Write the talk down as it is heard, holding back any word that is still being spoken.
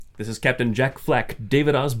This is Captain Jack Flack.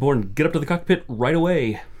 David Osborne, get up to the cockpit right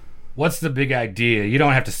away. What's the big idea? You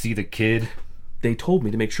don't have to see the kid. They told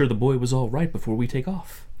me to make sure the boy was all right before we take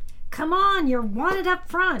off. Come on, you're wanted up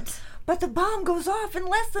front. But the bomb goes off in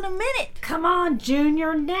less than a minute. Come on,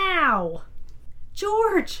 Junior, now.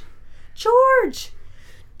 George! George!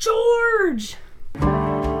 George!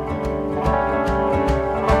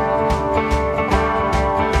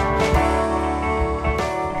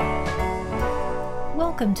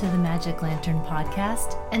 Welcome to the Magic Lantern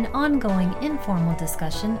Podcast, an ongoing informal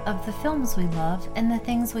discussion of the films we love and the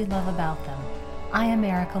things we love about them. I am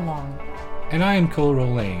Erica Long. And I am Cole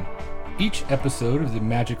Rolane. Each episode of the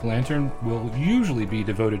Magic Lantern will usually be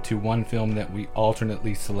devoted to one film that we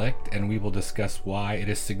alternately select, and we will discuss why it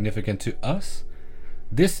is significant to us.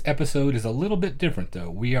 This episode is a little bit different,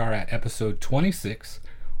 though. We are at episode 26,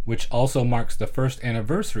 which also marks the first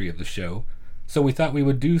anniversary of the show, so we thought we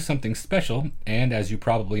would do something special, and as you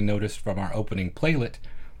probably noticed from our opening playlet,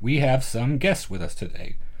 we have some guests with us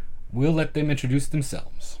today. We'll let them introduce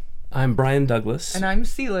themselves. I'm Brian Douglas. And I'm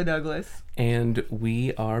Sheila Douglas. And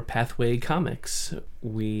we are Pathway Comics.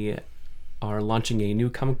 We are launching a new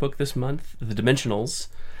comic book this month, The Dimensionals,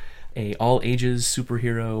 a all-ages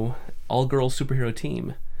superhero, all-girls superhero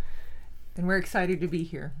team. And we're excited to be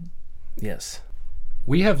here. Yes.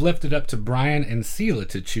 We have left it up to Brian and Sheila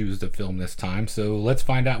to choose the film this time, so let's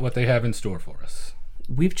find out what they have in store for us.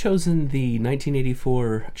 We've chosen the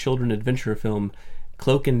 1984 children adventure film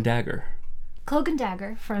Cloak and Dagger. Cloak and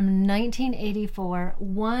Dagger from 1984,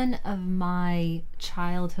 one of my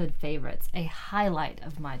childhood favorites, a highlight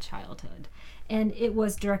of my childhood. And it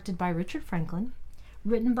was directed by Richard Franklin,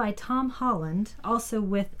 written by Tom Holland, also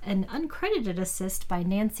with an uncredited assist by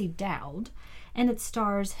Nancy Dowd, and it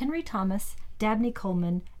stars Henry Thomas, Dabney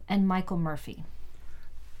Coleman, and Michael Murphy.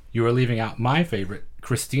 You are leaving out my favorite,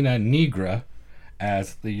 Christina Nigra,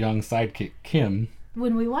 as the young sidekick Kim.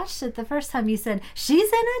 When we watched it the first time, you said,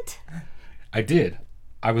 "She's in it?" I did.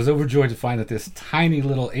 I was overjoyed to find that this tiny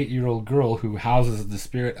little 8-year-old girl who houses the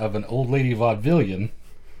spirit of an old lady vaudevillian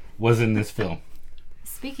was in this film.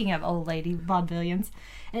 Speaking of old lady vaudevillians,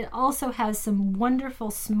 it also has some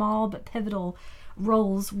wonderful small but pivotal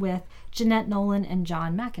roles with Jeanette Nolan and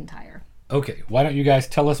John McIntyre. Okay, why don't you guys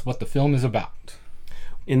tell us what the film is about?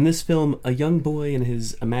 In this film, a young boy and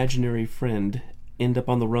his imaginary friend end up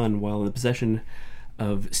on the run while in the possession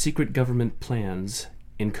of secret government plans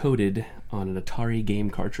encoded on an Atari game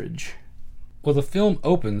cartridge. Well, the film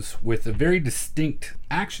opens with a very distinct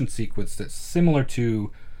action sequence that's similar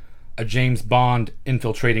to a James Bond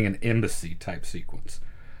infiltrating an embassy type sequence.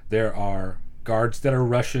 There are guards that are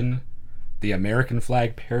Russian, the American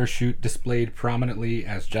flag parachute displayed prominently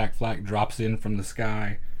as Jack Flack drops in from the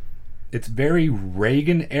sky. It's very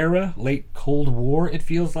Reagan era, late Cold War, it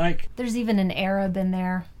feels like. There's even an Arab in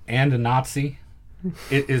there. And a Nazi.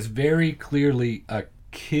 It is very clearly a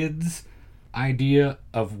kid's idea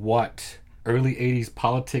of what early 80s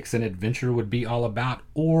politics and adventure would be all about,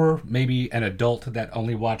 or maybe an adult that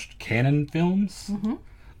only watched canon films. Mm-hmm.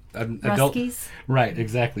 An adult, Ruskies. right,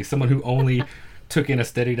 exactly. Someone who only took in a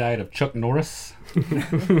steady diet of Chuck Norris.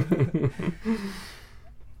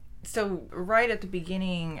 So right at the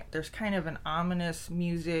beginning, there's kind of an ominous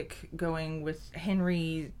music going with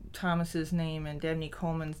Henry Thomas's name and Dabney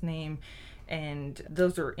Coleman's name, and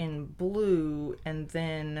those are in blue, and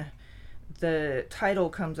then the title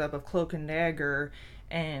comes up of Cloak and Dagger,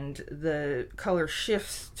 and the color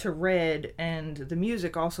shifts to red, and the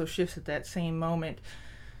music also shifts at that same moment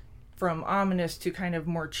from ominous to kind of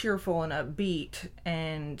more cheerful and upbeat,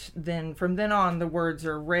 and then from then on the words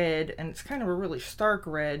are red, and it's kind of a really stark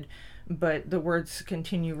red, but the words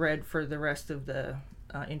continue red for the rest of the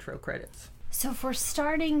intro credits. So if we're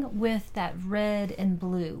starting with that red and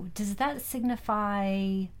blue, does that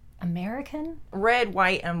signify American? Red,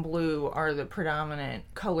 white, and blue are the predominant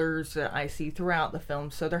colors that I see throughout the film,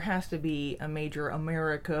 so there has to be a major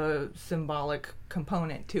America symbolic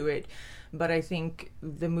component to it. But I think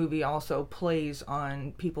the movie also plays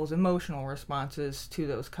on people's emotional responses to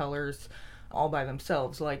those colors all by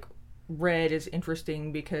themselves. Like, red is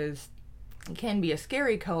interesting because it can be a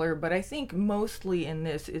scary color, but I think mostly in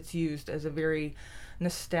this it's used as a very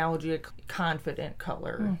nostalgic, confident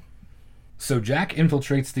color. So Jack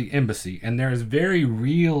infiltrates the embassy, and there is very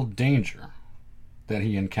real danger that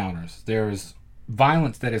he encounters. There's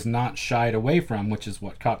violence that is not shied away from, which is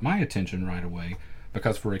what caught my attention right away.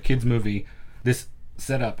 Because for a kid's movie, this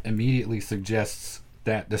setup immediately suggests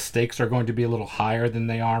that the stakes are going to be a little higher than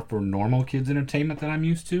they are for normal kids' entertainment that I'm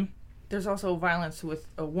used to. There's also violence with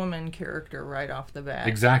a woman character right off the bat.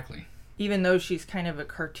 Exactly. even though she's kind of a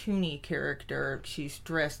cartoony character, she's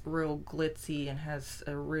dressed real glitzy and has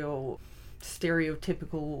a real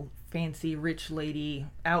stereotypical fancy rich lady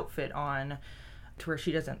outfit on, to where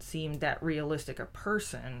she doesn't seem that realistic a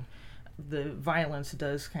person. The violence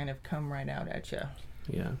does kind of come right out at you.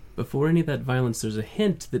 Yeah. Before any of that violence, there's a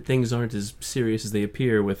hint that things aren't as serious as they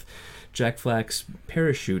appear. With Jack Flack's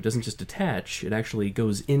parachute doesn't just attach, it actually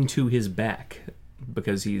goes into his back,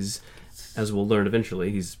 because he's, as we'll learn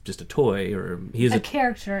eventually, he's just a toy, or he is a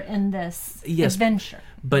character in this adventure.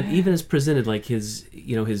 But even as presented, like his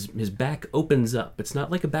back opens up. It's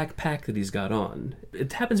not like a backpack that he's got on.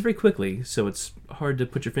 It happens very quickly, so it's hard to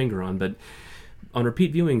put your finger on, but on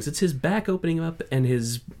repeat viewings, it's his back opening up and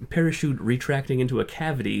his parachute retracting into a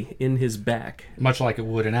cavity in his back. Much like it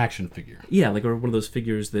would an action figure. Yeah, like one of those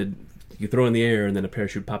figures that you throw in the air and then a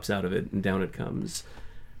parachute pops out of it and down it comes.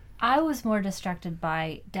 I was more distracted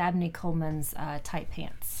by Dabney Coleman's tight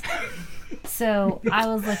pants. So I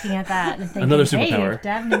was looking at that and thinking, another superpower. Hey,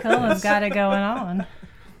 Dabney Coleman's got it going on.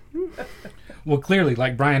 Well, clearly,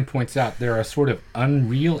 like Brian points out, there are sort of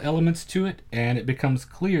unreal elements to it, and it becomes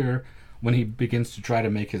clear when he begins to try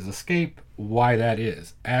to make his escape why that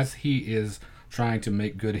is. As he is trying to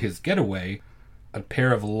make good his getaway, a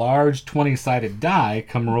pair of large 20-sided die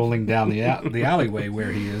come rolling down the alleyway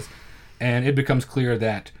where he is, and it becomes clear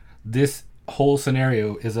that this whole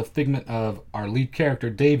scenario is a figment of our lead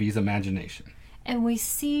character Davy's imagination. And we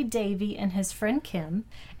see Davy and his friend Kim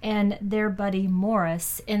and their buddy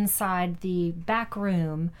Morris inside the back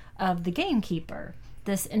room of the Gamekeeper,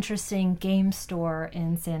 this interesting game store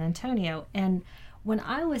in San Antonio. And when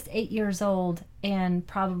I was 8 years old, and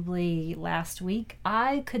probably last week,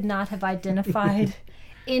 I could not have identified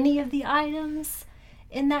any of the items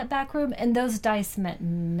in that back room, and those dice meant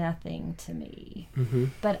nothing to me. Mm-hmm.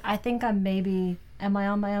 But I think am I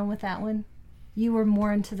on my own with that one? You were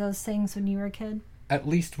more into those things when you were a kid? At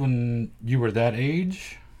least when you were that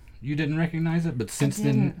age, you didn't recognize it, but since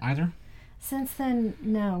then, either? Since then,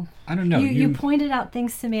 no. I don't know. You pointed out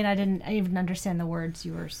things to me, and I didn't even understand the words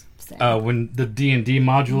you were saying. When the D&D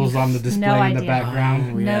modules on the display in the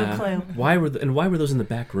background. Oh, yeah. No clue. Why were those in the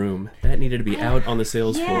back room? That needed to be out on the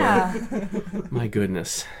sales floor. My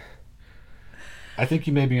goodness. I think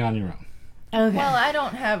you may be on your own. Okay. Well, I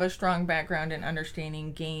don't have a strong background in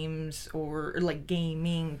understanding games or like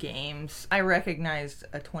gaming games. I recognized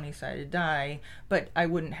a 20-sided die, but I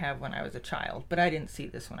wouldn't have when I was a child. But I didn't see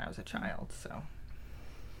this when I was a child, so.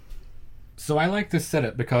 So I like this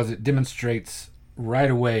setup because it demonstrates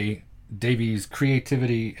right away Davy's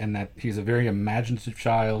creativity and that he's a very imaginative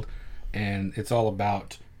child, and it's all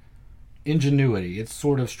about ingenuity. It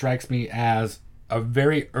sort of strikes me as a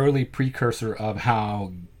very early precursor of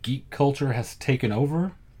how geek culture has taken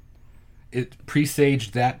over. It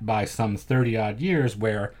presaged that by some 30-odd years,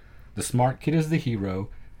 where the smart kid is the hero,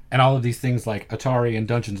 and all of these things like Atari and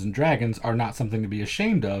Dungeons and Dragons are not something to be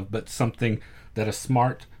ashamed of, but something that a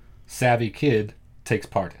smart, savvy kid takes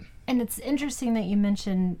part in. And it's interesting that you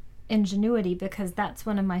mention ingenuity, because that's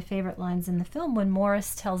one of my favorite lines in the film when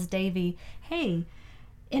Morris tells Davy, hey,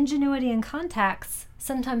 ingenuity and contacts,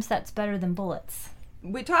 sometimes that's better than bullets.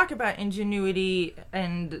 We talk about ingenuity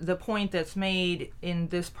and the point that's made in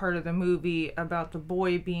this part of the movie about the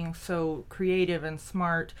boy being so creative and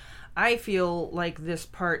smart. I feel like this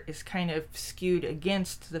part is kind of skewed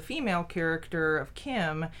against the female character of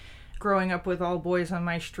Kim. Growing up with all boys on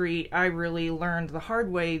my street, I really learned the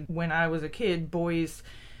hard way when I was a kid. Boys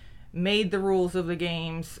made the rules of the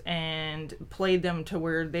games and played them to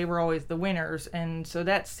where they were always the winners. And so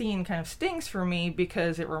that scene kind of stings for me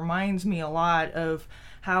because it reminds me a lot of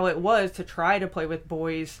how it was to try to play with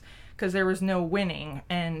boys, because there was no winning.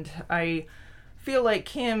 And I feel like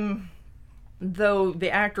Kim, though the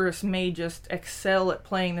actress may just excel at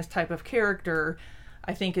playing this type of character,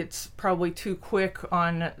 I think it's probably too quick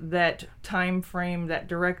on that time frame, that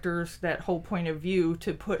director's, that whole point of view,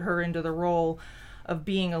 to put her into the role of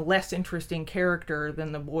being a less interesting character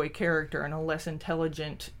than the boy character and a less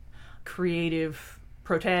intelligent, creative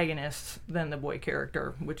protagonist than the boy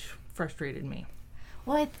character, which frustrated me.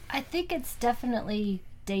 Well, I think it's definitely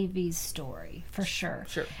Davy's story, for sure.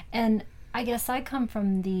 Sure. And I guess I come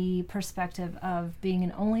from the perspective of being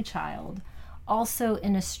an only child, also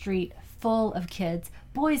in a street full of kids,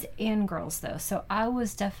 boys and girls though. So I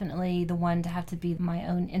was definitely the one to have to be my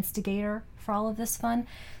own instigator for all of this fun.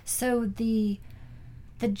 So the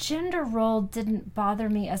gender role didn't bother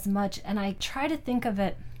me as much, and I try to think of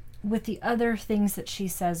it with the other things that she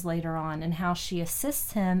says later on and how she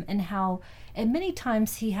assists him and how and many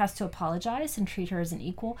times he has to apologize and treat her as an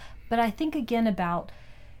equal. But I think again about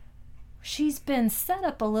she's been set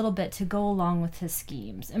up a little bit to go along with his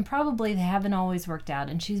schemes, and probably they haven't always worked out,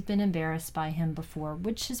 and she's been embarrassed by him before,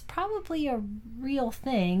 which is probably a real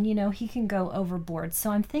thing. You know, he can go overboard.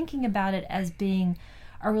 So I'm thinking about it as being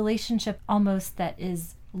a relationship almost that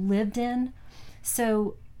is lived in.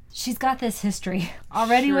 So she's got this history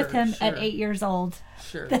already with him at 8 years old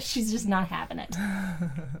that she's just not having it.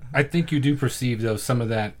 I think you do perceive, though, some of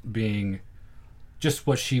that being just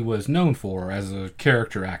what she was known for as a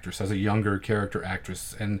character actress, as a younger character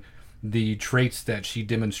actress, and the traits that she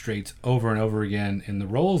demonstrates over and over again in the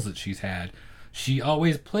roles that she's had. She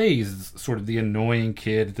always plays sort of the annoying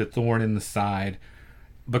kid, the thorn in the side,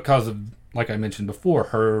 because of, like I mentioned before,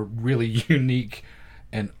 her really unique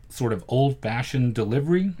and sort of old-fashioned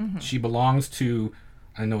delivery. Mm-hmm. She belongs to,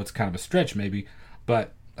 I know it's kind of a stretch maybe,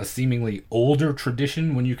 but a seemingly older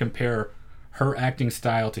tradition when you compare her acting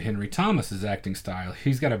style to Henry Thomas's acting style.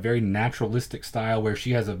 He's got a very naturalistic style where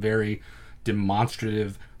she has a very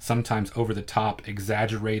demonstrative, sometimes over-the-top,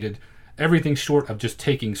 exaggerated, everything short of just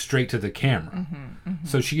taking straight to the camera. Mm-hmm, mm-hmm.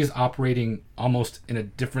 So she is operating almost in a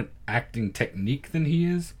different acting technique than he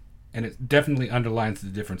is, and it definitely underlines the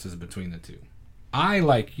differences between the two. I,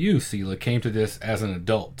 like you, Sela, came to this as an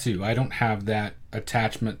adult, too. I don't have that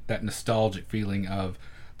attachment, that nostalgic feeling of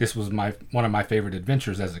this was one of my favorite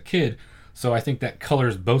adventures as a kid. So I think that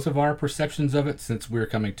colors both of our perceptions of it, since we're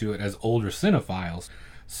coming to it as older cinephiles.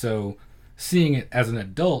 So seeing it as an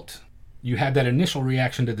adult, you had that initial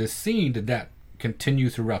reaction to this scene. Did that continue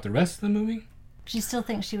throughout the rest of the movie? Do you still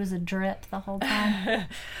think she was a drip the whole time?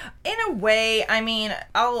 In a way, I mean,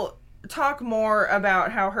 I'll talk more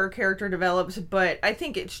about how her character develops, but I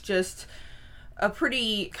think it's just a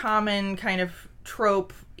pretty common kind of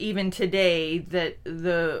trope even today that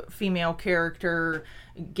the female character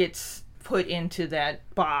gets put into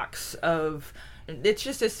that box of, it's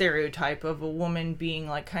just a stereotype of a woman being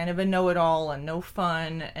like kind of a know-it-all and no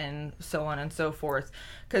fun and so on and so forth.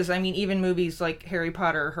 Because I mean, even movies like Harry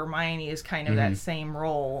Potter, Hermione is kind of that same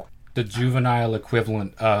role. The juvenile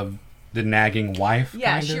equivalent of the nagging wife.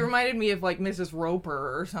 Yeah, kind she of? reminded me of like Mrs.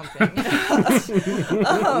 Roper or something. Mrs.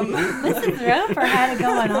 Roper had it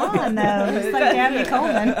going on though, just like Dabney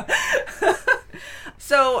Coleman.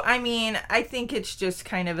 So, I mean, I think it's just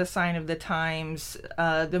kind of a sign of the times.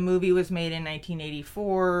 The movie was made in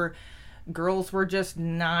 1984. Girls were just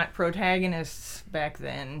not protagonists back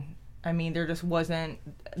then. I mean, there just wasn't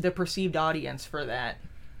the perceived audience for that.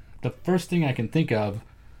 The first thing I can think of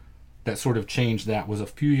that sort of changed that was a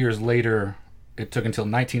few years later. It took until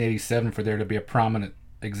 1987 for there to be a prominent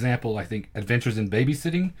example. I think Adventures in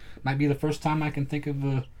Babysitting might be the first time I can think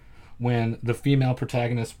of when the female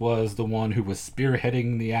protagonist was the one who was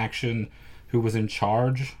spearheading the action, who was in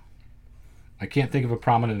charge. I can't think of a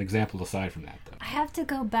prominent example aside from that, though. I have to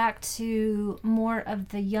go back to more of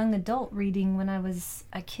the young adult reading when I was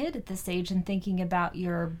a kid at this age and thinking about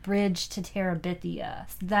your Bridge to Terabithia,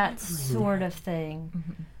 that sort of thing.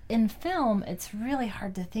 Mm-hmm. In film, it's really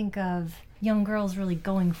hard to think of young girls really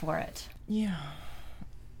going for it. Yeah.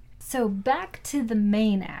 So back to the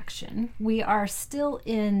main action. We are still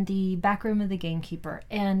in the back room of the gamekeeper,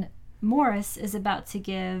 and Morris is about to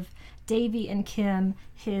give Davy and Kim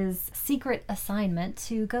his secret assignment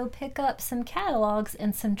to go pick up some catalogs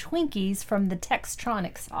and some Twinkies from the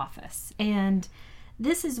Textronics office. And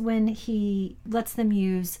this is when he lets them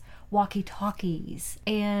use walkie-talkies.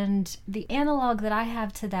 And the analog that I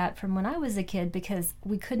have to that from when I was a kid, because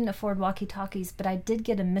we couldn't afford walkie-talkies, but I did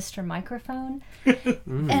get a Mr. Microphone.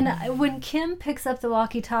 And when Kim picks up the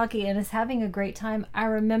walkie-talkie and is having a great time, I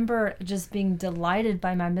remember just being delighted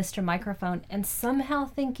by my Mr. Microphone and somehow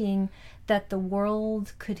thinking that the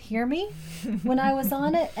world could hear me when I was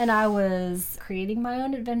on it, and I was creating my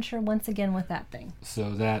own adventure once again with that thing.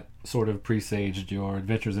 So that sort of presaged your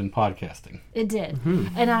adventures in podcasting. It did.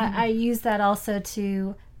 Mm-hmm. And I used that also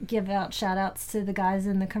to give out shout outs to the guys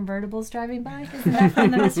in the convertibles driving by. Isn't that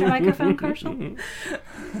from the Mr. Microphone commercial?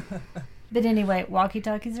 But anyway,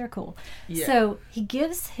 walkie-talkies are cool. Yeah. So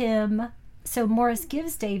Morris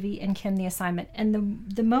gives Davy and Kim the assignment, and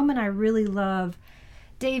the moment I really love,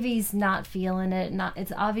 Davy's not feeling it.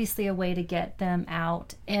 It's obviously a way to get them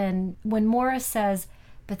out. And when Morris says,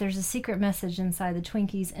 but there's a secret message inside the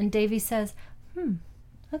Twinkies, and Davy says,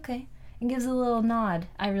 okay, and gives a little nod.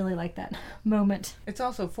 I really like that moment. It's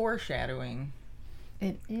also foreshadowing.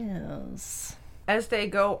 It is. As they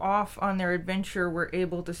go off on their adventure, we're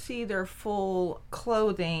able to see their full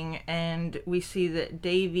clothing, and we see that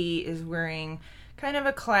Davy is wearing kind of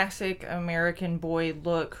a classic American boy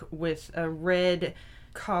look with a red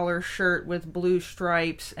collar shirt with blue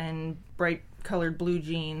stripes and bright colored blue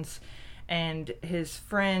jeans, and his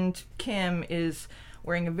friend Kim is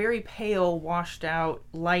wearing a very pale, washed out,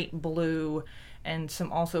 light blue, and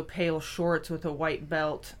some also pale shorts with a white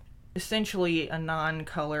belt. Essentially a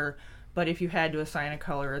non-color, but if you had to assign a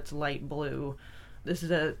color, it's light blue. This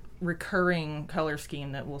is a recurring color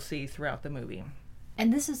scheme that we'll see throughout the movie.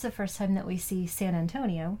 And this is the first time that we see San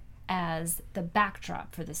Antonio as the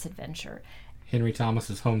backdrop for this adventure. Henry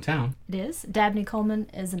Thomas's hometown. It is. Dabney Coleman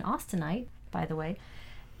is an Austinite, by the way.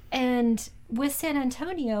 And with San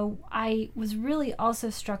Antonio, I was really also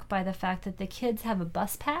struck by the fact that the kids have a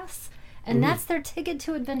bus pass, and that's their ticket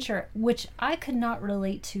to adventure, which I could not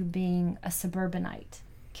relate to being a suburbanite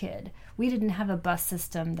kid. We didn't have a bus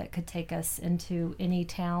system that could take us into any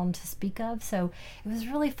town to speak of, so it was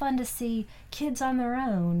really fun to see kids on their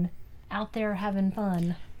own out there having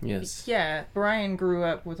fun. Yes. Yeah, Brian grew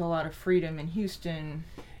up with a lot of freedom in Houston.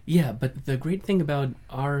 Yeah, but the great thing about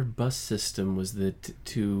our bus system was that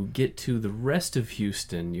to get to the rest of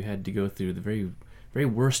Houston, you had to go through the very, very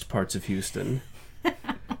worst parts of Houston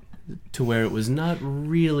to where it was not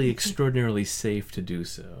really extraordinarily safe to do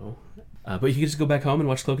so. But you could just go back home and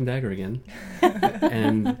watch Cloak and Dagger again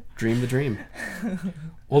and dream the dream.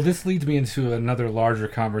 Well, this leads me into another larger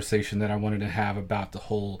conversation that I wanted to have about the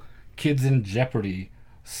whole Kids in Jeopardy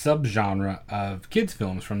subgenre of kids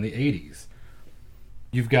films from the 80s.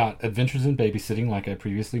 You've got Adventures in Babysitting, like I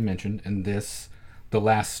previously mentioned, and this, The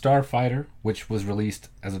Last Starfighter, which was released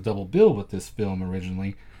as a double bill with this film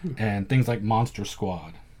originally, and things like Monster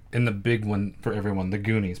Squad. And the big one for everyone, The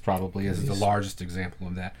Goonies, probably is the largest example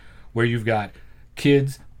of that, where you've got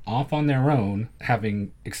kids off on their own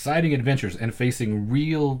having exciting adventures and facing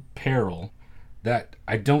real peril that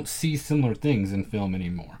I don't see similar things in film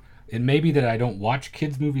anymore. It may be that I don't watch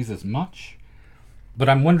kids' movies as much, but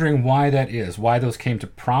I'm wondering why that is, why those came to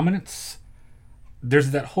prominence.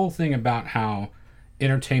 There's that whole thing about how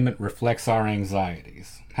entertainment reflects our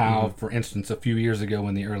anxieties. How, for instance, a few years ago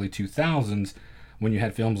in the early 2000s, when you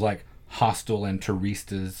had films like Hostel and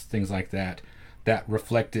Turistas, things like that, that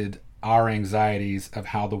reflected our anxieties of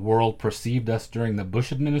how the world perceived us during the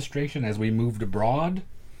Bush administration as we moved abroad.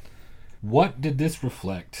 What did this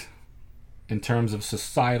reflect in terms of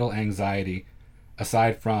societal anxiety,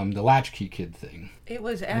 aside from the latchkey kid thing? It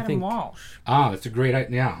was Adam Walsh. That's a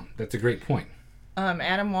great point.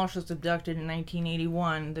 Adam Walsh was abducted in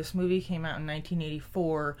 1981. This movie came out in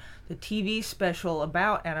 1984. The TV special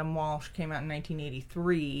about Adam Walsh came out in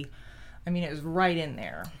 1983. I mean, it was right in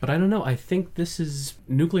there. But I don't know. I think this is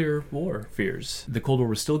nuclear war fears. The Cold War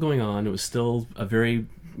was still going on. It was still a very,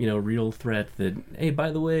 real threat that, hey,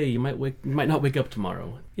 by the way, you might not wake up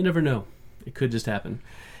tomorrow. You never know. It could just happen.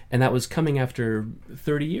 And that was coming after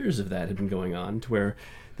 30 years of that had been going on, to where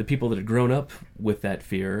the people that had grown up with that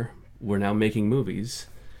fear were now making movies.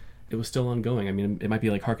 It was still ongoing. I mean, it might be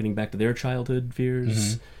like hearkening back to their childhood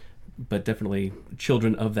fears, but definitely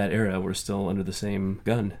children of that era were still under the same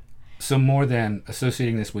gun. So more than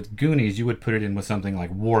associating this with Goonies, you would put it in with something like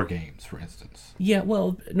War Games, for instance. Yeah,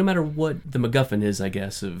 well, no matter what the MacGuffin is, I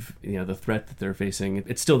guess, of the threat that they're facing,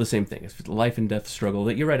 it's still the same thing. It's a life and death struggle.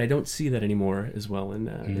 That you're right, I don't see that anymore as well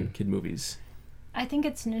in kid movies. I think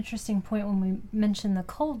it's an interesting point when we mention the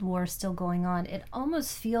Cold War still going on. It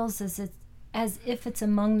almost feels as if it's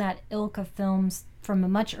among that ilk of films from a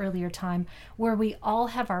much earlier time where we all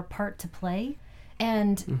have our part to play.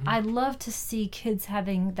 And I love to see kids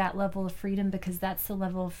having that level of freedom, because that's the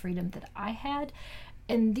level of freedom that I had.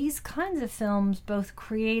 And these kinds of films both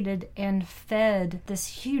created and fed this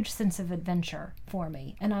huge sense of adventure for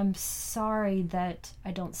me. And I'm sorry that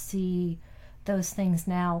I don't see those things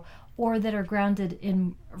now, or that are grounded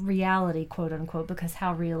in reality, quote unquote, because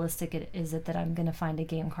how realistic is it that I'm going to find a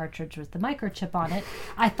game cartridge with the microchip on it?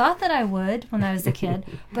 I thought that I would when I was a kid,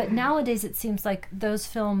 but nowadays it seems like those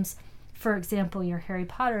films, for example, your Harry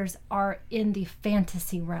Potters, are in the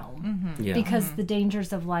fantasy realm, because the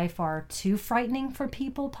dangers of life are too frightening for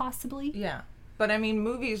people, possibly. Yeah. But I mean,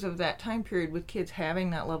 movies of that time period with kids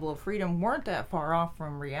having that level of freedom weren't that far off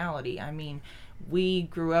from reality. I mean, we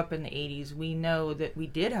grew up in the 80s. We know that we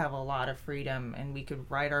did have a lot of freedom, and we could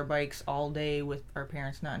ride our bikes all day with our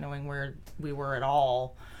parents not knowing where we were at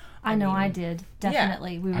all. I know I did.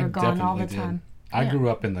 Definitely. Yeah. We were gone all the time. I grew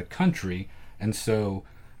up in the country, and so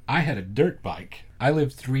I had a dirt bike. I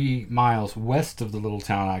lived 3 miles west of the little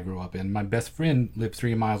town I grew up in. My best friend lived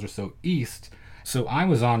 3 miles or so east. So I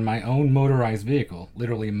was on my own motorized vehicle,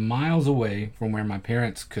 literally miles away from where my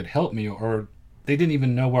parents could help me, or they didn't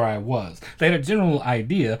even know where I was. They had a general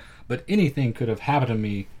idea, but anything could have happened to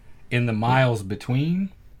me in the miles between.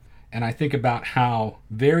 And I think about how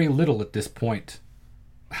very little at this point,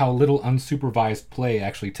 how little unsupervised play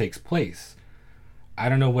actually takes place. I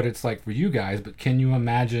don't know what it's like for you guys, but can you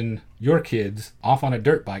imagine your kids off on a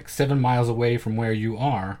dirt bike 7 miles away from where you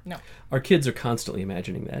are? No. Our kids are constantly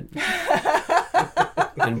imagining that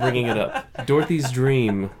and bringing it up. Dorothy's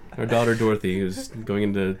dream, our daughter Dorothy, who's going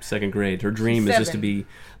into 2nd grade, her dream is just to be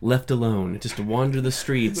left alone, just to wander the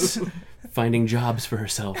streets, finding jobs for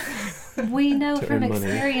herself. We know To from earn money,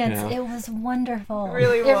 experience, yeah. it was wonderful. It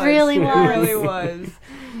really was. It really was. It really was.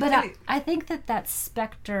 But I think that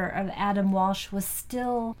specter of Adam Walsh was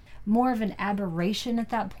still more of an aberration at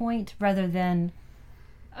that point rather than,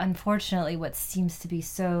 unfortunately, what seems to be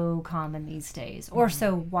so common these days or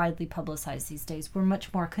so widely publicized these days. We're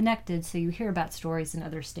much more connected, so you hear about stories in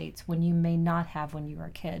other states when you may not have when you were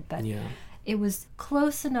a kid. But Yeah. it was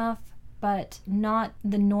close enough, but not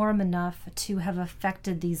the norm enough to have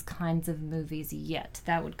affected these kinds of movies yet.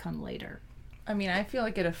 That would come later. I mean, I feel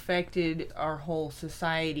like it affected our whole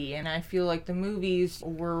society, and I feel like the movies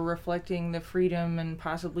were reflecting the freedom and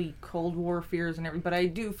possibly Cold War fears and everything, but I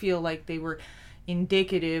do feel like they were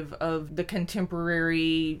indicative of the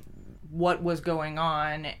contemporary, what was going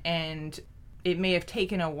on, and it may have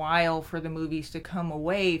taken a while for the movies to come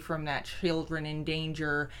away from that children in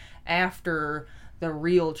danger after the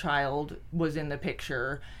real child was in the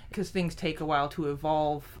picture, because things take a while to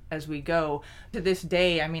evolve as we go. To this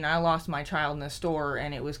day, I mean, I lost my child in the store,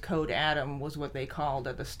 and it was Code Adam was what they called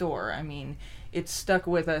at the store. I mean, it's stuck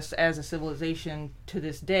with us as a civilization to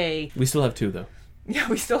this day. We still have 2, though. Yeah,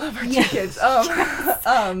 we still have our Yeah. tickets.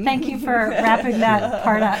 Thank you for wrapping that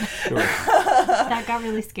part up. Sure. That got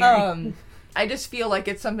really scary. I just feel like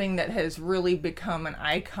it's something that has really become an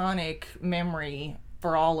iconic memory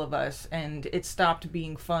for all of us, and it stopped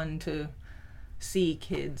being fun to see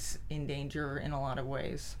kids in danger in a lot of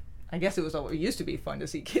ways. I guess it used to be fun to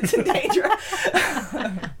see kids in danger.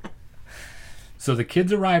 So the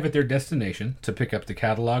kids arrive at their destination to pick up the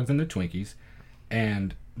catalogs and the Twinkies,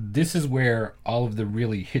 and this is where all of the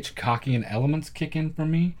really Hitchcockian elements kick in for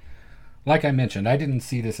me. Like I mentioned, I didn't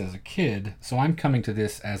see this as a kid, so I'm coming to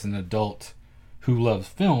this as an adult who loves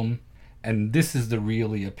film, and this is the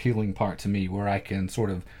really appealing part to me, where I can sort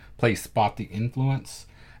of spot the influence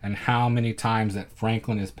and how many times that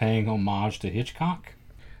Franklin is paying homage to Hitchcock.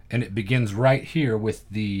 And it begins right here with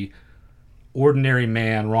the ordinary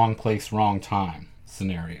man, wrong place, wrong time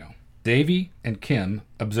scenario. Davy and Kim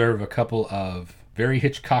observe a couple of very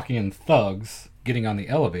Hitchcockian thugs getting on the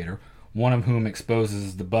elevator, one of whom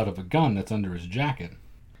exposes the butt of a gun that's under his jacket,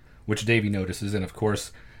 which Davy notices, and of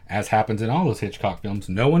course, as happens in all those Hitchcock films,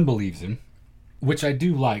 no one believes him, which I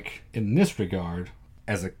do like in this regard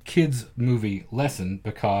as a kid's movie lesson,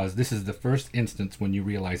 because this is the first instance when you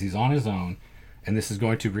realize he's on his own, and this is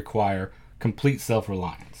going to require complete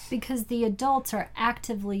self-reliance. Because the adults are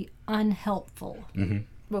actively unhelpful. Mm-hmm.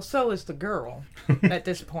 Well, so is the girl at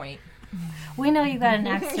this point. We know you got an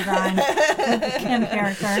axe to grind with the Kim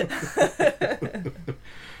character.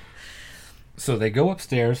 So they go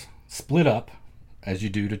upstairs, split up, as you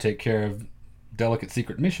do to take care of delicate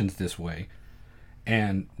secret missions this way,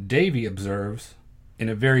 and Davy observes, in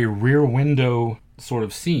a very rear window sort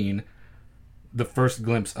of scene, the first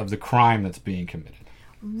glimpse of the crime that's being committed.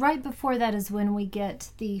 Right before that is when we get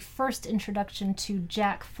the first introduction to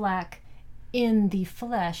Jack Flack in the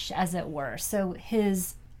flesh, as it were. So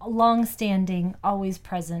his long-standing, always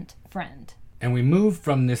present friend. And we move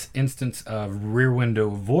from this instance of rear window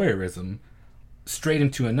voyeurism straight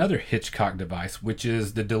into another Hitchcock device, which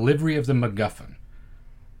is the delivery of the MacGuffin.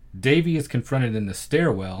 Davy is confronted in the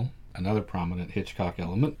stairwell, another prominent Hitchcock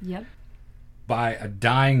element, Yep. by a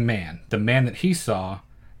dying man, the man that he saw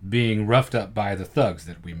being roughed up by the thugs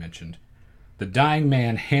that we mentioned. The dying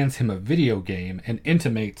man hands him a video game and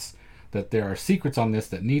intimates that there are secrets on this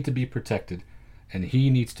that need to be protected, and he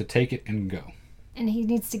needs to take it and go. And he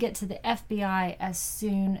needs to get to the FBI as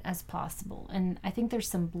soon as possible. And I think there's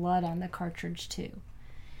some blood on the cartridge, too.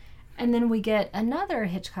 And then we get another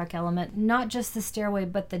Hitchcock element, not just the stairway,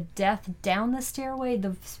 but the death down the stairway.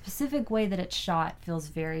 The specific way that it's shot feels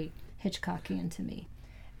very Hitchcockian to me.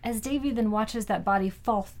 As Davy then watches that body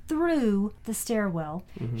fall through the stairwell,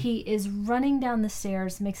 he is running down the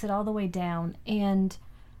stairs, makes it all the way down, and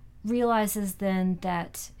realizes then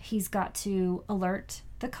that he's got to alert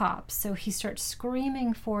the cops. So he starts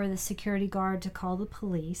screaming for the security guard to call the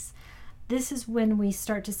police. This is when we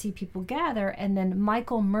start to see people gather, and then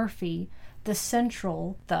Michael Murphy, the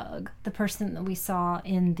central thug, the person that we saw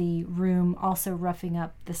in the room also roughing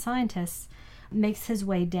up the scientists, makes his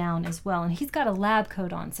way down as well. And he's got a lab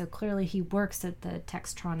coat on, so clearly he works at the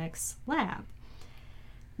Textronics lab.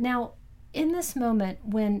 Now, in this moment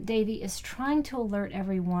when Davy is trying to alert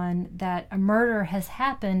everyone that a murder has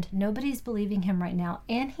happened, nobody's believing him right now,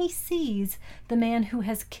 and he sees the man who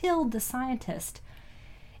has killed the scientist,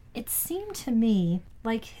 it seemed to me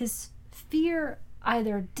like his fear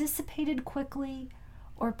either dissipated quickly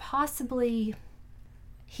or possibly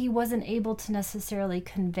he wasn't able to necessarily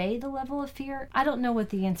convey the level of fear. I don't know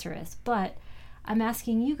what the answer is, but I'm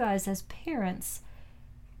asking you guys as parents,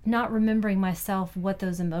 not remembering myself what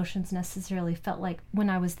those emotions necessarily felt like when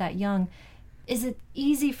I was that young, is it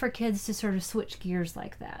easy for kids to sort of switch gears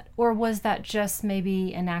like that? Or was that just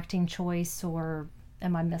maybe an acting choice, or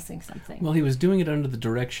am I missing something? Well, he was doing it under the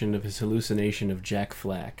direction of his hallucination of Jack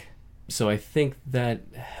Flack. So I think that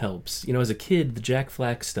helps. You know, as a kid, the Jack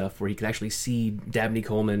Flack stuff where he could actually see Dabney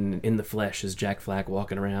Coleman in the flesh as Jack Flack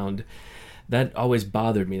walking around, that always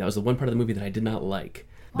bothered me. That was the one part of the movie that I did not like.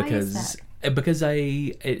 Why is that? Because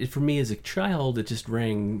for me as a child, it just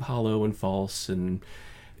rang hollow and false, and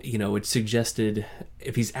you know, it suggested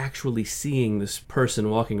if he's actually seeing this person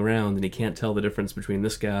walking around and he can't tell the difference between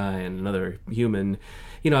this guy and another human,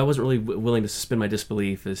 you know, I wasn't really willing to suspend my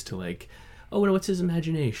disbelief as to like, oh, well, what's his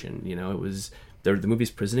imagination? You know, it was the movie's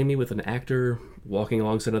presenting me with an actor walking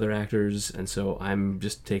alongside other actors, and so I'm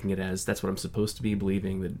just taking it as that's what I'm supposed to be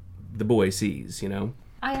believing that the boy sees, you know?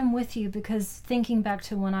 I am with you, because thinking back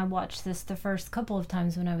to when I watched this the first couple of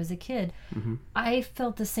times when I was a kid, I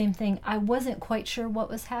felt the same thing. I wasn't quite sure what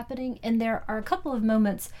was happening, and there are a couple of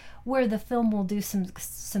moments where the film will do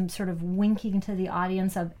some sort of winking to the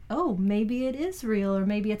audience of, oh, maybe it is real or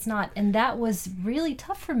maybe it's not, and that was really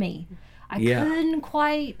tough for me. I couldn't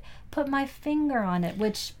quite put my finger on it,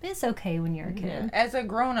 which is okay when you're a kid. Yeah. As a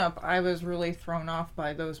grown-up, I was really thrown off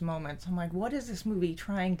by those moments. I'm like, what is this movie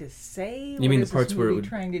trying to say? You mean the parts where it would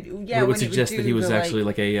suggest that he was actually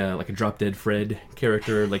like a Drop Dead Fred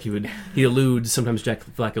character? Like he alludes, sometimes Jack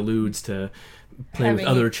Flack alludes to playing with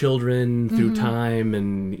other children through time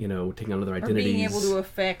and, you know, taking on other identities. Or being able to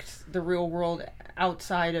affect the real world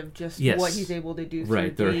outside of just what he's able to do through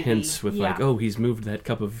Right, there are hints with like, oh, he's moved that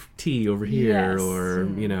cup of tea over here, or,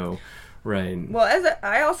 you know, right. Well,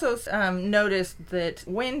 I also noticed that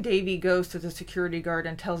when Davy goes to the security guard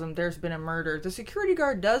and tells him there's been a murder, the security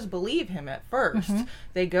guard does believe him at first.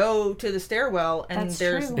 They go to the stairwell and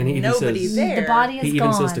there's nobody there. The body is gone. He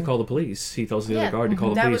even says to call the police. He tells the other guard to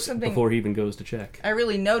call the police before he even goes to check. I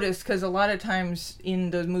really noticed, because a lot of times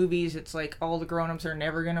in those movies it's like all the grown-ups are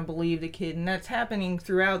never going to believe the kid, and that's happening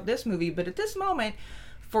throughout this movie. But at this moment,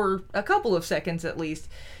 for a couple of seconds at least,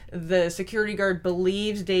 the security guard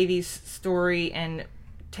believes Davy's story and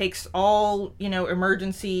takes all, you know,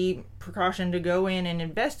 emergency precaution to go in and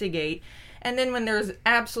investigate. And then when there's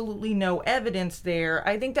absolutely no evidence there,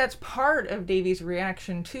 I think that's part of Davy's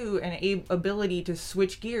reaction too, and ability to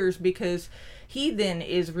switch gears, because he then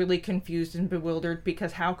is really confused and bewildered,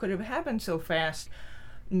 because how could it have happened so fast?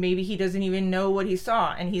 Maybe he doesn't even know what he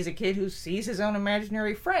saw, and he's a kid who sees his own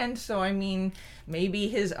imaginary friend, so I mean, maybe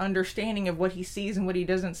his understanding of what he sees and what he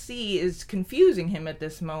doesn't see is confusing him at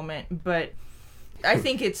this moment. But I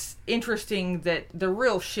think it's interesting that the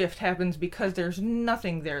real shift happens because there's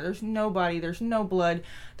nothing there. There's nobody, there's no blood,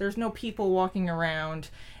 there's no people walking around,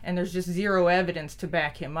 and there's just zero evidence to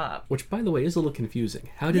back him up. Which, by the way, is a little confusing.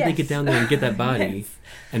 How did they get down there and get that body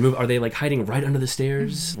and move? Are they like hiding right under the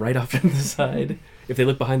stairs, right off to the side? If they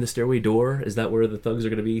look behind the stairway door, is that where the thugs are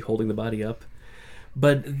going to be holding the body up?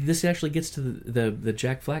 But this actually gets to the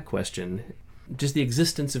Jack Flack question. Just the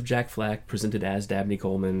existence of Jack Flack presented as Dabney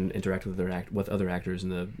Coleman interacting with other actors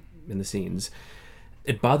in the scenes.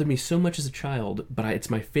 It bothered me so much as a child, but it's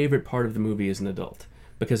my favorite part of the movie as an adult,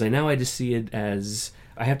 because I just see it as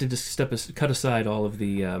I have to just cut aside all of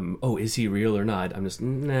the is he real or not? I'm just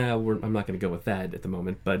I'm not going to go with that at the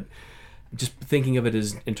moment, but just thinking of it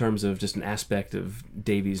as in terms of just an aspect of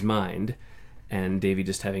Davy's mind, and Davy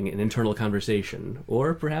just having an internal conversation,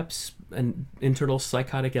 or perhaps an internal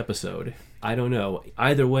psychotic episode. I don't know.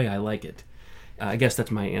 Either way, I like it. I guess that's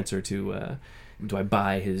my answer to, do I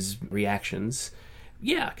buy his reactions?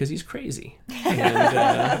 Yeah, because he's crazy. And,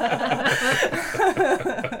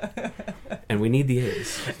 and we need the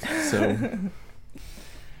A's.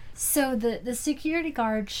 So the security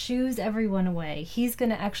guard shoos everyone away. He's going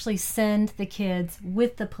to actually send the kids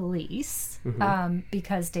with the police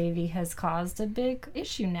because Davy has caused a big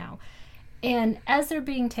issue now. And as they're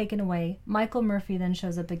being taken away, Michael Murphy then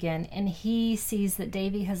shows up again, and he sees that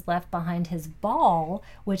Davy has left behind his ball,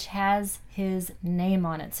 which has his name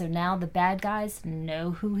on it. So now the bad guys know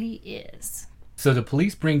who he is. So the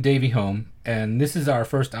police bring Davy home, and this is our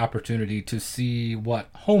first opportunity to see what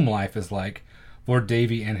home life is like for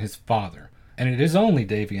Davy and his father. And it is only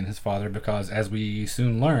Davy and his father, because as we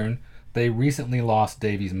soon learn, They recently lost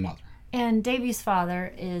Davy's mother. And Davy's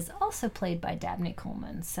father is also played by Dabney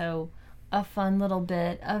Coleman. So a fun little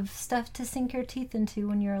bit of stuff to sink your teeth into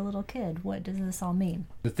when you're a little kid. What does this all mean?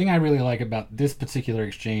 The thing I really like about this particular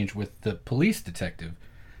exchange with the police detective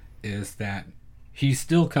is that he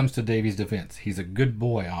still comes to Davy's defense. He's a good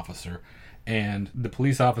boy officer, and the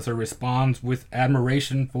police officer responds with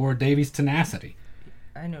admiration for Davy's tenacity.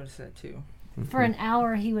 I noticed that too. For an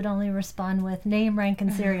hour, he would only respond with name, rank,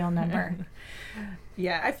 and serial number.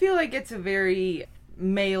 Yeah, I feel like it's a very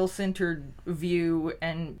male-centered view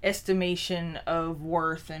and estimation of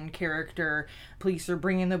worth and character. Police are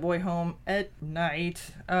bringing the boy home at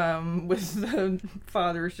night, with the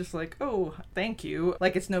father's just like, oh, thank you,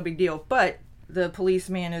 like it's no big deal. But the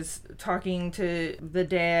policeman is talking to the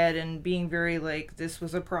dad and being very like, this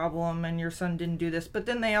was a problem and your son didn't do this. But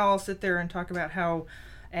then they all sit there and talk about how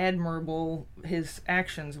admirable his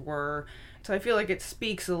actions were. So I feel like it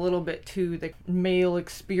speaks a little bit to the male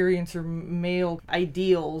experience or male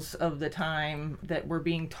ideals of the time that were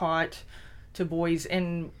being taught to boys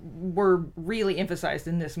and were really emphasized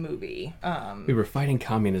in this movie. We were fighting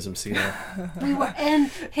communism, Cena. We were, and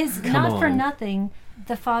his Come not for on. nothing,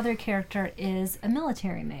 the father character is a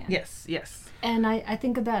military man. Yes, yes. And I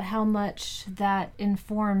think about how much that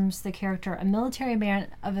informs the character, a military man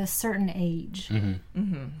of a certain age.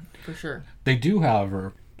 For sure. They do,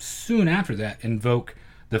 however, soon after that invoke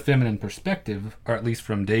the feminine perspective, or at least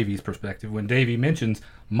from Davy's perspective, when Davy mentions,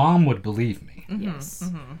 Mom would believe me. Yes.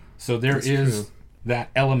 So there That's is true. that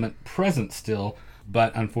element present still,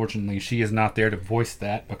 but unfortunately she is not there to voice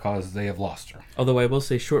that because they have lost her. Although I will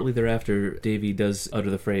say shortly thereafter, Davy does utter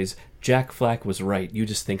the phrase, Jack Flack was right, you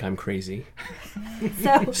just think I'm crazy.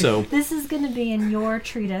 So This is going to be in your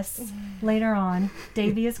treatise later on.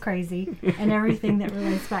 Davy is crazy and everything that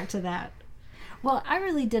relates back to that. Well, I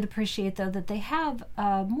really did appreciate, though, that they have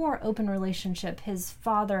a more open relationship. His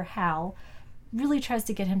father, Hal, really tries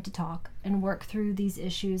to get him to talk and work through these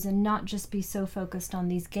issues and not just be so focused on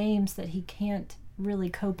these games that he can't really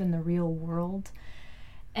cope in the real world.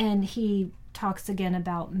 And he talks again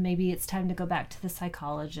about maybe it's time to go back to the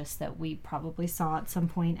psychologist that we probably saw at some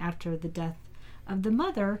point after the death of the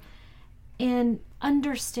mother, and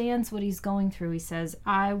understands what he's going through. He says,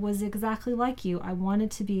 I was exactly like you. I wanted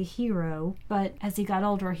to be a hero, but as he got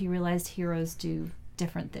older, he realized heroes do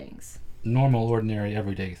different things. Normal, ordinary,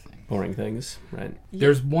 everyday thing. boring things, right?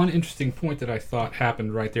 There's one interesting point that I thought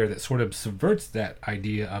happened right there that sort of subverts that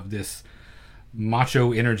idea of this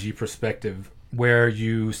macho energy perspective, where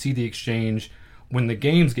you see the exchange when the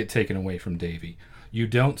games get taken away from Davy. You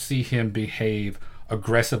don't see him behave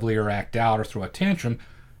aggressively or act out or throw a tantrum.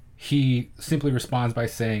 He simply responds by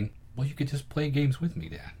saying, well, you could just play games with me,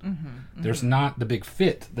 Dad. There's not the big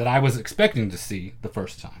fit that I was expecting to see the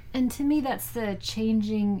first time. And to me, that's the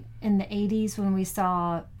changing in the 80s when we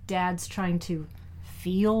saw dads trying to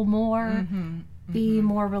feel more, be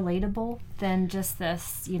more relatable than just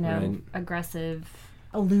this, Right. aggressive,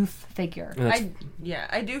 aloof figure.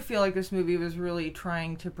 I do feel like this movie was really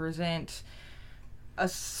trying to present a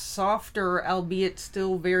softer, albeit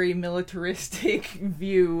still very militaristic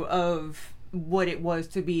view of what it was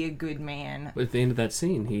to be a good man. At the end of that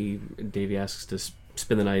scene, Davy asks to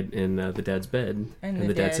spend the night in the dad's bed, and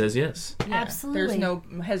the dad says yes. Yeah, Absolutely. There's no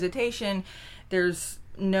hesitation. There's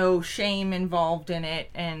no shame involved in it,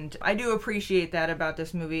 and I do appreciate that about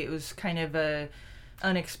this movie. It was kind of a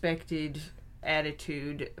unexpected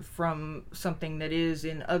attitude from something that is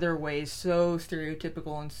in other ways so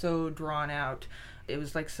stereotypical and so drawn out. It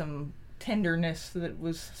was like some tenderness that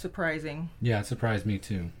was surprising. Yeah, it surprised me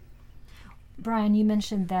too. Brian, you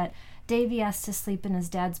mentioned that Davy has to sleep in his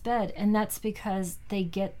dad's bed, and that's because they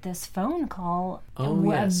get this phone call.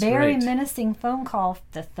 Oh, yes, a very right. menacing phone call.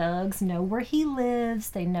 The thugs know where he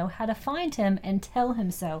lives. They know how to find him and tell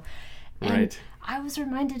him so. And Right. I was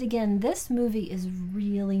reminded again, this movie is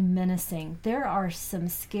really menacing. There are some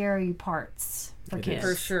scary parts for It kids.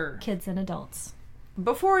 is. For sure. Kids and adults.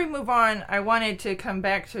 Before we move on, I wanted to come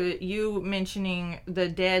back to you mentioning the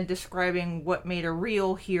dad describing what made a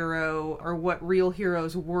real hero or what real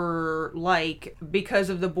heroes were like because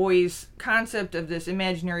of the boy's concept of this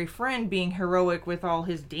imaginary friend being heroic with all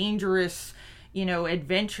his dangerous,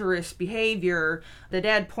 adventurous behavior. The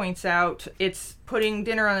dad points out it's putting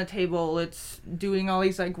dinner on the table, it's doing all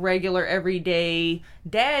these like regular everyday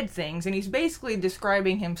dad things, and he's basically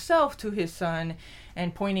describing himself to his son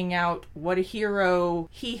and pointing out what a hero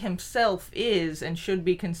he himself is and should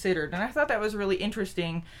be considered. And I thought that was really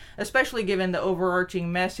interesting, especially given the overarching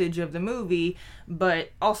message of the movie,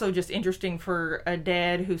 but also just interesting for a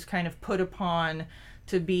dad who's kind of put upon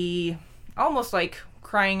to be almost like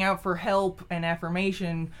crying out for help and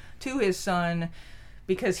affirmation to his son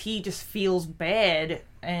because he just feels bad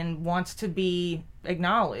and wants to be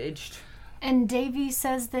acknowledged. And Davy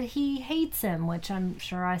says that he hates him, which I'm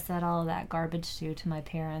sure I said all of that garbage to my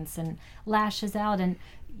parents, and lashes out. And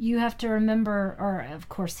you have to remember, or of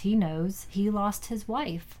course he knows, he lost his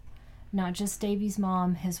wife. Not just Davy's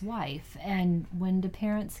mom, his wife. And when do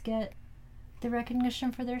parents get the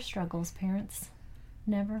recognition for their struggles? Parents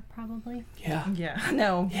never, probably. Yeah.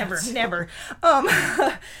 No, Yes. never.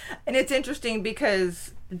 And it's interesting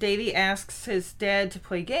because Davy asks his dad to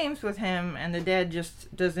play games with him, and the dad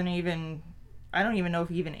just doesn't even, I don't even know if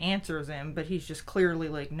he even answers him, but he's just clearly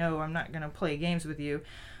like, no, I'm not going to play games with you.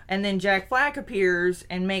 And then Jack Black appears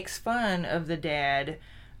and makes fun of the dad,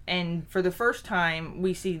 and for the first time,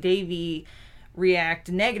 we see Davy react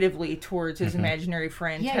negatively towards his imaginary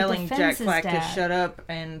friend, Yeah, he telling defends Jack his Black to dad. shut up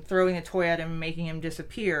and throwing a toy at him and making him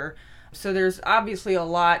disappear. So there's obviously a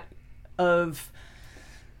lot of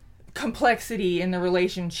complexity in the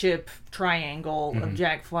relationship triangle of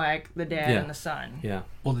Jack Black, the dad, Yeah. and the son. Yeah.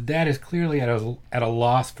 Well, the dad is clearly at a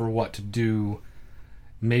loss for what to do.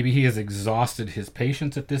 Maybe he has exhausted his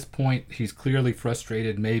patience at this point. He's clearly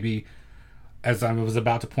frustrated. Maybe, as I was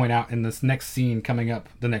about to point out in this next scene coming up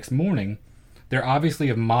the next morning, they're obviously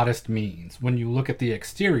of modest means. When you look at the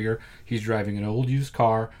exterior, he's driving an old used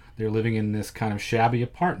car. They're living in this kind of shabby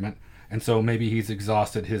apartment. And so maybe he's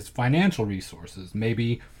exhausted his financial resources.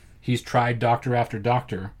 Maybe he's tried doctor after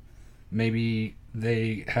doctor. Maybe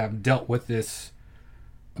they have dealt with this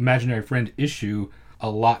imaginary friend issue a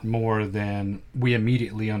lot more than we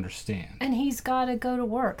immediately understand. And he's got to go to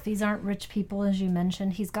work. These aren't rich people, as you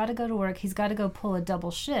mentioned. He's got to go to work. He's got to go pull a double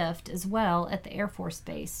shift as well at the Air Force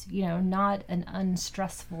Base. You know, not an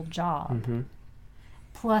unstressful job.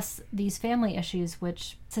 Plus these family issues,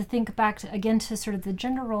 which, to think back to, again, to sort of the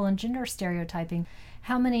gender role and gender stereotyping,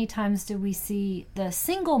 how many times do we see the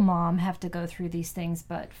single mom have to go through these things,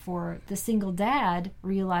 but for the single dad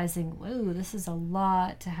realizing, whoa, this is a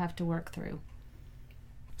lot to have to work through.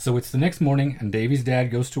 So it's the next morning, and Davy's dad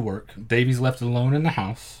goes to work. Davy's left alone in the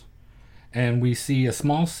house, and we see a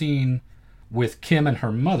small scene with Kim and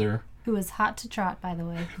her mother Who is hot to trot, by the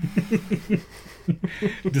way.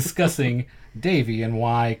 discussing Davy and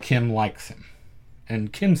why Kim likes him.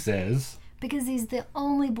 And Kim says, Because he's the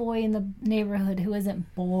only boy in the neighborhood who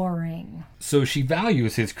isn't boring. so she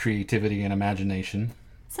values his creativity and imagination.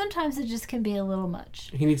 Sometimes it just can be a little much.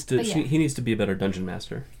 He needs to. But yeah. He needs to be a better dungeon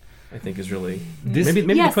master. I think is really This-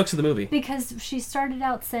 maybe Yes. the crux of the movie. Because she started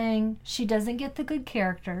out saying she doesn't get the good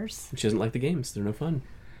characters, She doesn't like the games. They're no fun.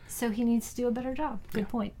 so he needs to do a better job. Good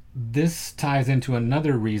point. This ties into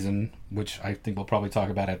another reason, which I think we'll probably talk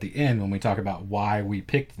about at the end when we talk about why we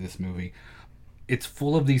picked this movie. It's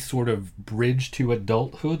full of these sort of bridge to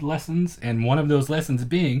adulthood lessons, and one of those lessons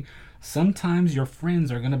being sometimes your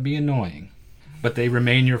friends are going to be annoying, but they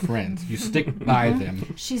remain your friends. You stick by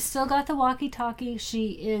them. She's still got the walkie-talkie. She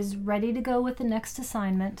is ready to go with the next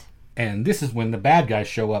assignment, And this is when the bad guys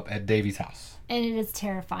show up at Davy's house. and it is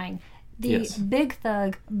terrifying. The Yes. big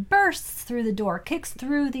thug bursts through the door, kicks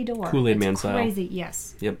through the door. Kool-Aid It's Man style. crazy,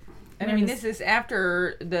 yes. Yep. And I mean, this is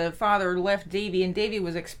after the father left Davy, and Davy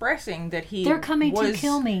was expressing that he They're coming to was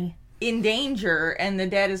kill me. in danger, and the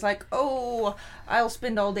dad is like, "Oh, I'll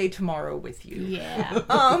spend all day tomorrow with you. Yeah.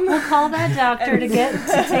 We'll call that doctor to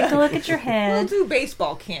take a look at your We'll head. do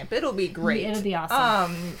baseball camp. It'll be great. It'll be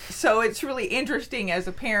awesome. So it's really interesting as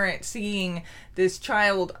a parent seeing this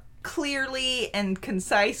child clearly and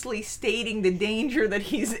concisely stating the danger that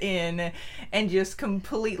he's in and just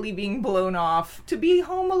completely being blown off to be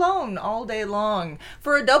home alone all day long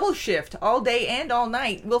for a double shift all day and all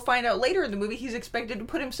night. We'll find out later in the movie he's expected to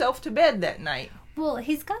put himself to bed that night. Well,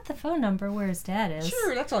 he's got the phone number where his dad is.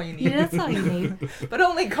 Sure, that's all you need. Yeah, that's all you need. But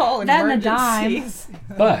only call in That and a dime. emergencies.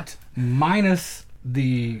 But minus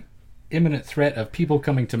the imminent threat of people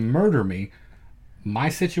coming to murder me, my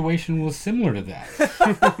situation was similar to that.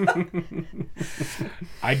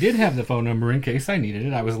 I did have the phone number in case I needed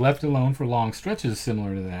it. I was left alone for long stretches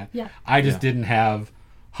similar to that. Yeah. I just didn't have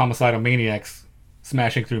homicidal maniacs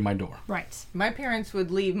smashing through my door. Right. My parents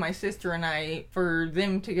would leave my sister and I for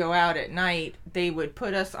them to go out at night. They would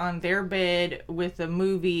put us on their bed with a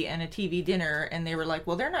movie and a TV dinner, and they were like,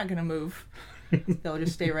 well, they're not going to move. They'll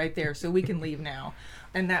just stay right there, so we can leave now.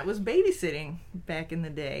 And that was babysitting back in the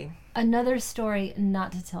day. Another story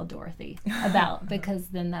not to tell Dorothy about, because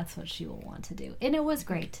then that's what she will want to do. And it was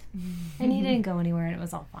great. And he didn't go anywhere, and it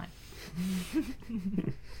was all fine.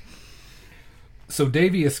 So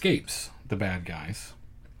Davy escapes the bad guys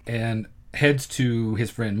and heads to his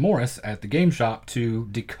friend Morris at the game shop to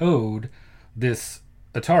decode this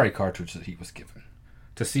Atari cartridge that he was given,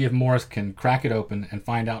 to see if Morris can crack it open and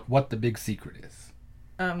find out what the big secret is.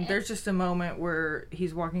 There's just a moment where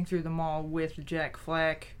he's walking through the mall with Jack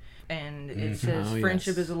Flack, and it says,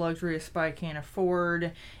 friendship is a luxury a spy can't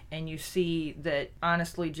afford, and you see that,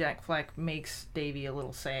 honestly, Jack Flack makes Davy a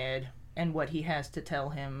little sad, and what he has to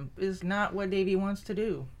tell him is not what Davy wants to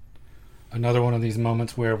do. Another one of these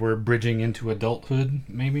moments where we're bridging into adulthood,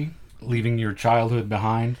 maybe? Leaving your childhood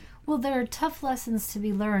behind? Well, there are tough lessons to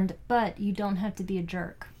be learned, but you don't have to be a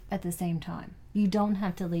jerk at the same time. You don't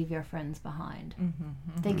have to leave your friends behind.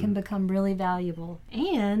 They can become really valuable.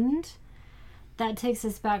 And that takes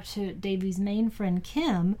us back to Davy's main friend,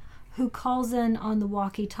 Kim, who calls in on the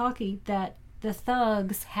walkie-talkie that the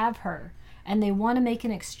thugs have her, and they want to make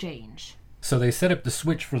an exchange. So they set up the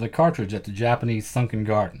switch for the cartridge at the Japanese sunken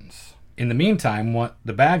gardens. In the meantime, what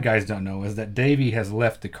the bad guys don't know is that Davy has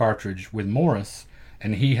left the cartridge with Morris,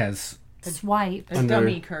 and he has swiped a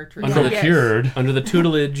dummy cartridge. Procured. Under the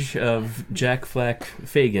tutelage of Jack Flack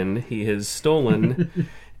Fagan, he has stolen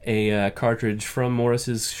a cartridge from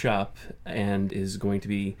Morris's shop and is going to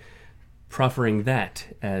be proffering that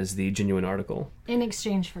as the genuine article. In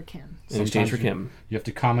exchange for Kim. In exchange for Kim. You have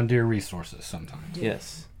to commandeer resources sometimes.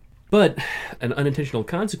 Yes. But an unintentional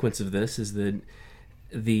consequence of this is that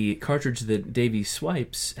the cartridge that Davy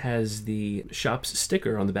swipes has the shop's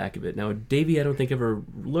sticker on the back of it. Now, Davy, I don't think, ever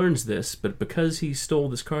learns this, but because he stole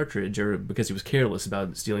this cartridge, or because he was careless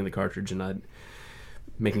about stealing the cartridge and not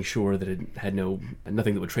making sure that it had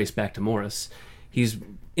nothing that would trace back to Morris, he's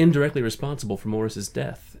indirectly responsible for Morris's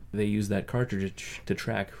death. They use that cartridge to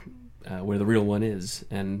track where the real one is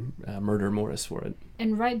and murder Morris for it.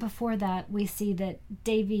 And right before that, we see that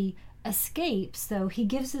Davy escapes, so he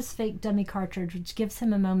gives this fake dummy cartridge, which gives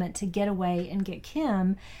him a moment to get away and get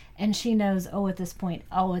Kim, and she knows, at this point,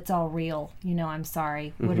 it's all real. I'm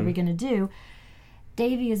sorry. What are we going to do?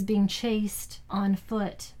 Davy is being chased on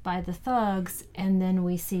foot by the thugs, and then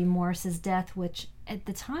we see Morris's death, which at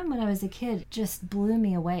the time when I was a kid just blew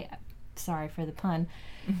me away. Sorry for the pun.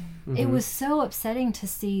 It was so upsetting to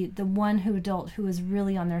see the one adult who was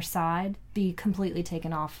really on their side be completely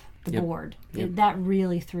taken off the board. That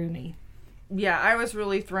really threw me. Yeah, I was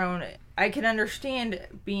really thrown. I can understand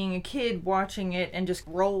being a kid watching it and just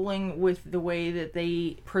rolling with the way that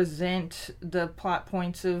they present the plot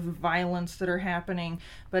points of violence that are happening.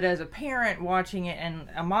 But as a parent watching it, and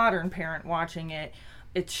a modern parent watching it,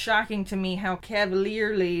 it's shocking to me how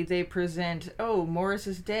cavalierly they present, Morris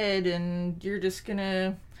is dead and you're just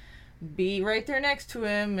gonna be right there next to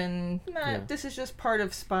him, and this is just part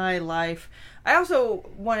of spy life. I also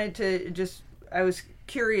wanted to I was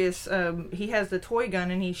curious, he has the toy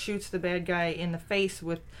gun and he shoots the bad guy in the face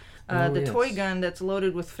with toy gun that's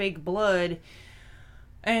loaded with fake blood.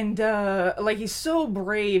 And he's so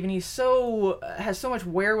brave, and has so much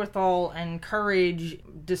wherewithal and courage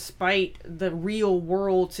despite the real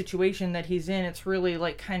world situation that he's in. It's really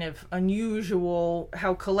kind of unusual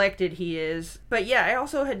how collected he is. But yeah, I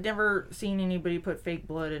also had never seen anybody put fake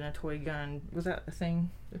blood in a toy gun. Was that a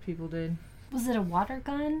thing that people did? Was it a water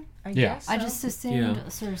gun? I guess so. I just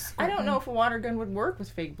assumed sort of. I don't know if a water gun would work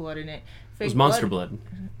with fake blood in it. It was monster blood,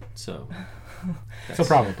 so. So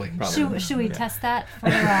probably. Should we test that for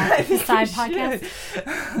the side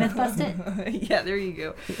podcast? Myth bust it? Yeah, there you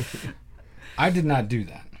go. I did not do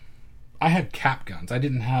that. I had cap guns. I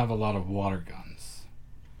didn't have a lot of water guns.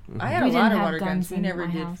 I had a lot of water guns. We never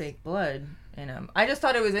did fake blood in them. I just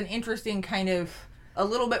thought it was an interesting kind of, a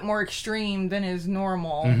little bit more extreme than his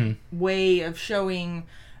normal way of showing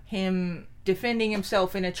him defending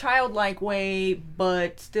himself in a childlike way,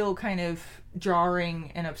 but still kind of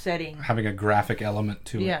jarring and upsetting. Having a graphic element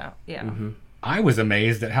to it. Yeah. I was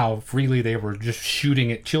amazed at how freely they were just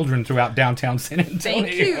shooting at children throughout downtown San Antonio.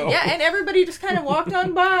 Thank you. Yeah, and everybody just kind of walked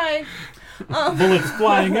on by. Bullets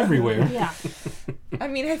flying everywhere. Yeah. I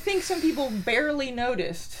mean, I think some people barely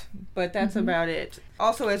noticed, but that's about it.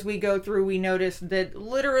 Also, as we go through, we notice that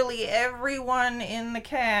literally everyone in the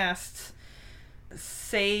cast,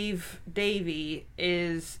 save Davy,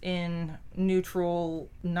 is in neutral,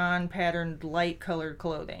 non-patterned, light-colored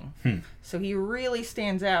clothing. So he really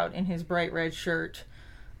stands out in his bright red shirt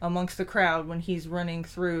amongst the crowd when he's running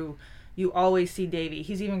through. You always see Davy.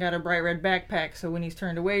 He's even got a bright red backpack, so when he's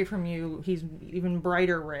turned away from you, he's even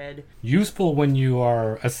brighter red. Useful when you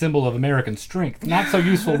are a symbol of American strength. Not so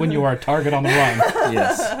useful when you are a target on the run.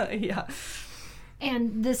 Yes. Yeah.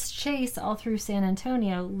 And this chase all through San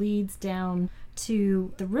Antonio leads down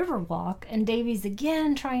to the Riverwalk, and Davy's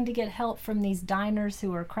again trying to get help from these diners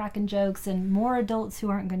who are cracking jokes and more adults who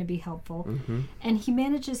aren't going to be helpful. And he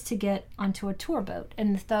manages to get onto a tour boat,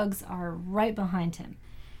 and the thugs are right behind him.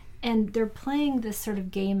 And they're playing this sort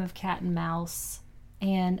of game of cat and mouse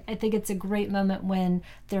And I think it's a great moment when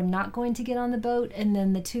they're not going to get on the boat, and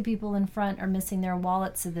then the two people in front are missing their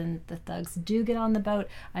wallets, so then the thugs do get on the boat.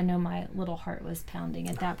 I know my little heart was pounding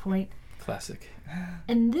at that point. Classic.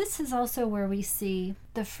 And this is also where we see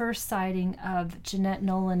the first sighting of Jeanette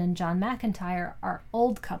Nolan and John McIntyre, our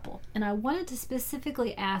old couple. And I wanted to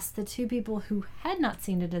specifically ask the two people who had not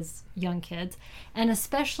seen it as young kids, and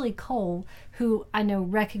especially Cole, who I know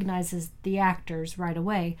recognizes the actors right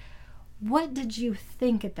away. What did you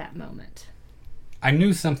think at that moment? I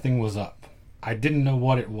knew something was up. I didn't know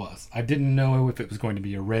what it was. I didn't know if it was going to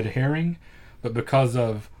be a red herring, but because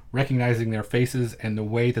of recognizing their faces and the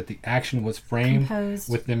way that the action was framed,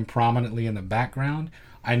 Composed, with them prominently in the background,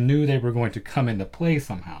 I knew they were going to come into play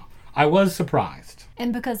somehow. I was surprised.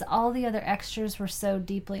 And because all the other extras were so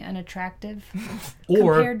deeply unattractive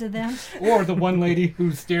Or- compared to them. Or the one lady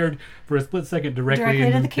who stared for a split second directly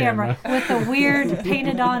into To the camera with the weird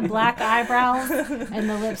painted on black eyebrows and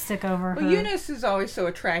the lipstick over her. Well, Eunice is always so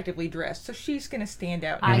attractively dressed, so she's going to stand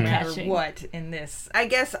out no Eye-catching. matter what in this. I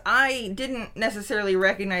guess I didn't necessarily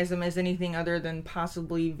recognize them as anything other than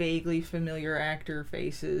possibly vaguely familiar actor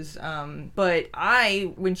faces. But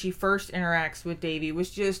when she first interacts with Davy, was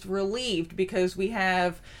just relieved because we have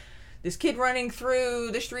this kid running through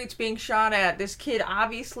the streets being shot at, this kid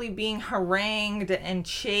obviously being harangued and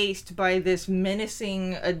chased by this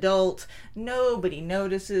menacing adult. Nobody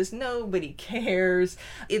notices, nobody cares.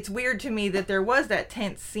 It's weird to me that there was that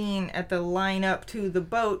tense scene at the line up to the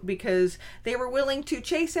boat because they were willing to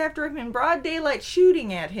chase after him in broad daylight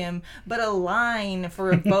shooting at him, but a line for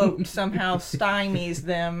a boat somehow stymies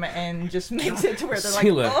them and just makes it to where they're like,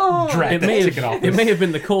 Sheila, oh, Drag It may, that ticket off. it may have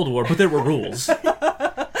been the Cold War, but there were rules.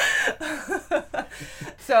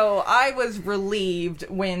 So I was relieved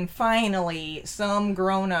when finally some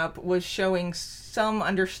grown-up was showing some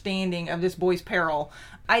understanding of this boy's peril.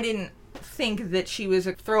 I didn't think that she was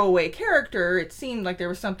a throwaway character. It seemed like there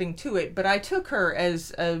was something to it, but I took her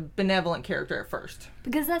as a benevolent character at first.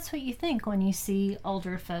 Because that's what you think when you see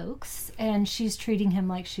older folks, and she's treating him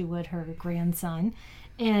like she would her grandson,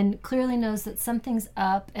 and clearly knows that something's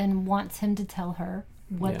up and wants him to tell her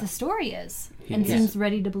what the story is, and seems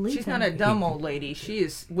ready to believe She's him. not a dumb old lady. She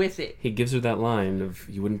is with it. He gives her that line of,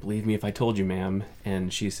 "You wouldn't believe me if I told you, ma'am,"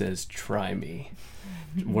 and she says, "Try me."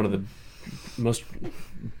 One of the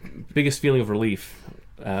biggest feeling of relief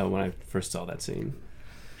when I first saw that scene.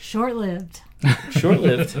 Short-lived.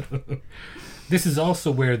 Short-lived. This is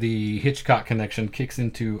also where the Hitchcock connection kicks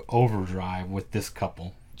into overdrive with this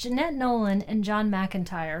couple. Jeanette Nolan and John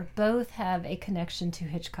McIntyre both have a connection to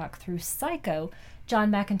Hitchcock through Psycho. John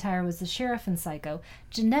McIntyre was the sheriff in Psycho.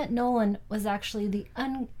 Jeanette Nolan was actually the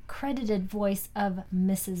uncredited voice of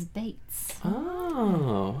Mrs. Bates.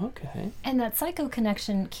 Oh, okay. And that Psycho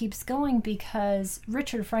connection keeps going because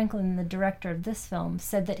Richard Franklin, the director of this film,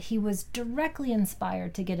 said that he was directly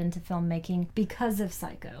inspired to get into filmmaking because of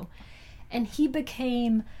Psycho. And he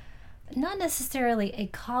became not necessarily a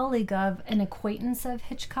colleague of, an acquaintance of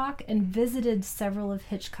Hitchcock, and visited several of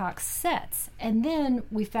Hitchcock's sets. And then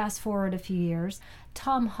we fast forward a few years,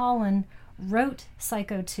 Tom Holland wrote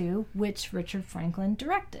Psycho 2, which Richard Franklin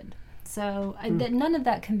directed. So none of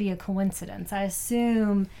that can be a coincidence. I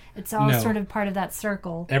assume it's all sort of part of that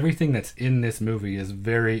circle. Everything that's in this movie is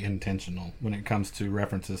very intentional when it comes to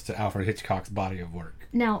references to Alfred Hitchcock's body of work.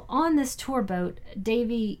 Now, on this tour boat,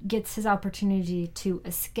 Davy gets his opportunity to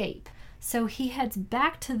escape. So he heads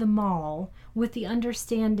back to the mall with the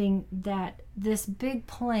understanding that this big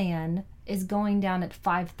plan is going down at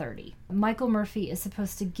 5:30. Michael Murphy is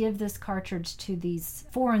supposed to give this cartridge to these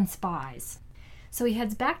foreign spies. So he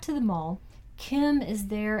heads back to the mall. Kim is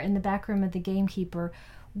there in the back room of the gamekeeper.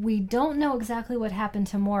 We don't know exactly what happened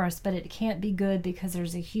to Morris, but it can't be good because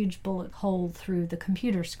there's a huge bullet hole through the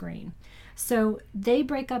computer screen. So they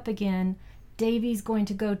break up again. Davy's going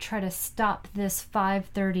to go try to stop this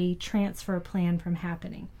 5:30 transfer plan from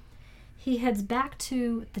happening. He heads back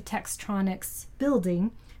to the Textronics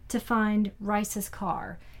building to find Rice's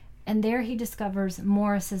car, and there he discovers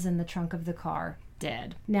Morris is in the trunk of the car,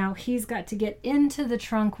 dead. Now he's got to get into the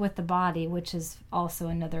trunk with the body, which is also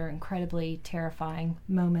another incredibly terrifying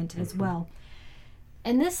moment as well.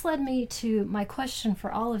 And this led me to my question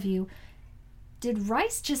for all of you. Did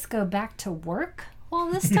Rice just go back to work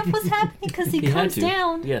while this stuff was happening? Because he comes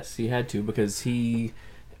down. Yes, he had to, because he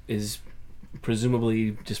is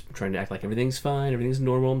presumably just trying to act like everything's fine, everything's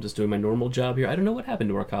normal, I'm just doing my normal job here. I don't know what happened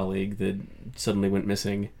to our colleague that suddenly went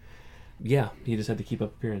missing. Yeah, he just had to keep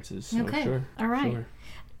up appearances. So Okay, sure, all right. Sure.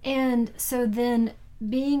 And so then,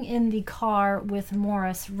 being in the car with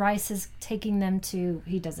Morris, Rice is taking them to,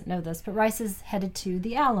 he doesn't know this, but Rice is headed to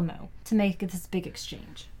the Alamo to make this big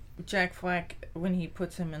exchange. Jack Flack, when he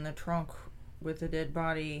puts him in the trunk with the dead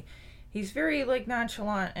body, he's very, like,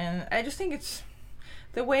 nonchalant, and I just think it's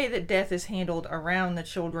the way that death is handled around the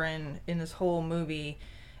children in this whole movie.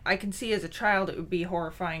 I can see as a child it would be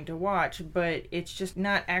horrifying to watch, but it's just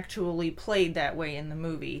not actually played that way in the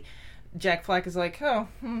movie. Jack Flack is like, oh,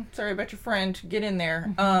 sorry about your friend, get in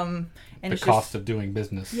there. And the it's cost just, of doing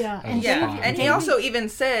business. Yeah, and he also even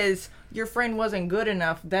says, your friend wasn't good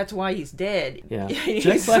enough, that's why he's dead. Yeah.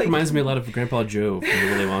 Jack Flack reminds me a lot of Grandpa Joe from the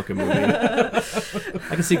Willy Wonka movie.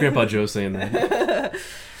 I can see Grandpa Joe saying that.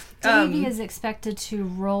 Davy is expected to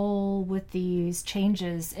roll with these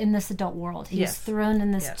changes in this adult world. He's thrown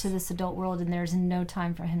in to this adult world, and there's no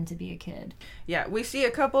time for him to be a kid. Yeah, we see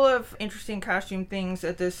a couple of interesting costume things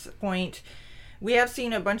at this point. We have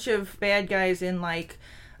seen a bunch of bad guys in, like,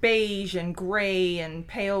 beige and gray and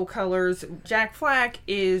pale colors. Jack Flack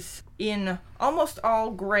is in almost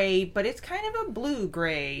all gray, but it's kind of a blue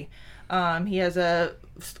gray. He has a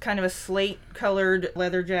kind of a slate-colored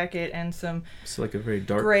leather jacket and some like a very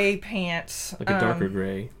dark gray pants. Like a darker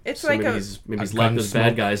gray. It's so like maybe he's like those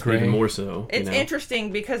bad guys, but even more so. It's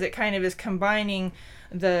interesting because it kind of is combining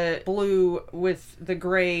the blue with the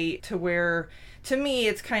gray to where, to me,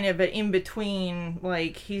 it's kind of an in-between.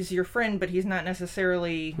 Like, he's your friend, but he's not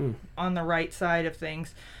necessarily on the right side of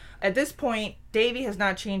things. At this point, Davy has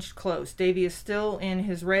not changed clothes. Davy is still in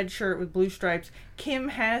his red shirt with blue stripes. Kim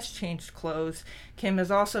has changed clothes. Kim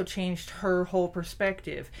has also changed her whole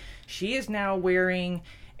perspective. She is now wearing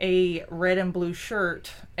a red and blue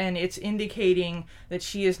shirt, and it's indicating that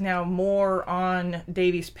she is now more on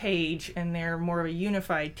Davy's page, and they're more of a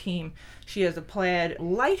unified team. She has a plaid,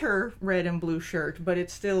 lighter red and blue shirt, but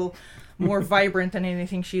it's still more vibrant than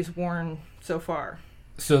anything she's worn so far.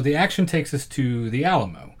 So the action takes us to the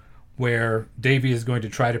Alamo, where Davy is going to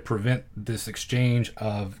try to prevent this exchange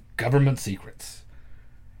of government secrets.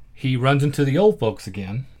 He runs into the old folks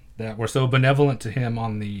again that were so benevolent to him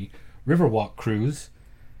on the Riverwalk cruise,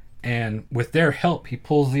 and with their help, he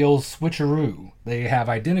pulls the old switcheroo. They have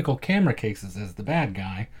identical camera cases as the bad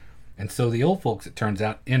guy, and so the old folks, it turns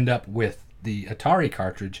out, end up with the Atari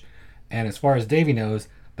cartridge, and as far as Davy knows,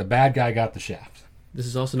 the bad guy got the shaft. This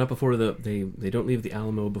is also not before they don't leave the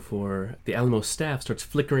Alamo before the Alamo staff starts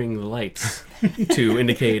flickering the lights to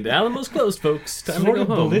indicate Alamo's closed, folks. Time Sort to of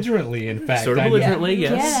go home. belligerently, in fact. Sort of belligerently,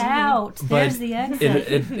 yes. Get out. There's the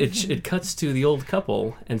exit. It cuts to the old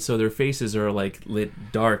couple, and so their faces are like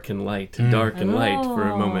lit dark and light, dark and light for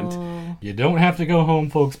a moment. You don't have to go home,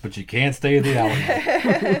 folks, but you can't stay at the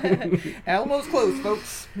Alamo. Alamo's closed,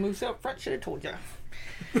 folks. Moose out front, should have told ya.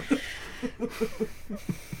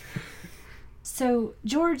 So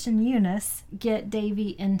George and Eunice get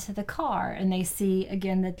Davy into the car, and they see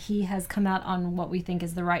again that he has come out on what we think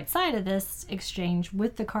is the right side of this exchange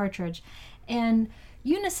with the cartridge. And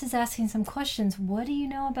Eunice is asking some questions. What do you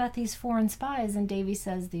know about these foreign spies? And Davy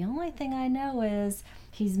says, the only thing I know is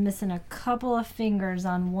he's missing a couple of fingers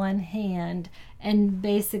on one hand. And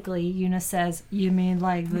basically Eunice says, you mean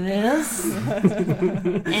like this?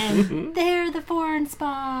 And they're the foreign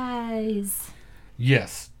spies.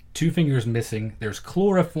 Yes. 2 fingers missing. There's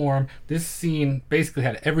chloroform. This scene basically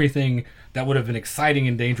had everything that would have been exciting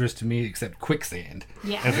and dangerous to me except quicksand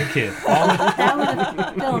as a kid. That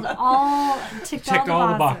would have ticked all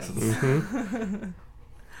the boxes. Mm-hmm.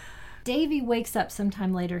 Davy wakes up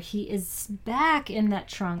sometime later. He is back in that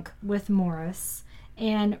trunk with Morris,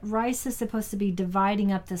 and Rice is supposed to be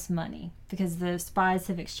dividing up this money because the spies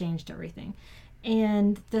have exchanged everything.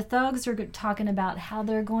 And the thugs are talking about how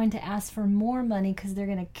they're going to ask for more money because they're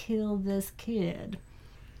going to kill this kid.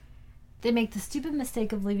 They make the stupid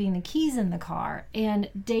mistake of leaving the keys in the car, and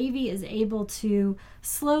Davy is able to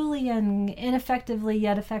slowly and ineffectively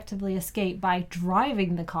yet effectively escape by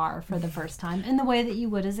driving the car for the first time in the way that you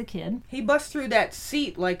would as a kid. He busts through that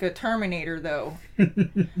seat like a Terminator, though.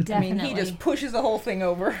 Definitely. I mean, he just pushes the whole thing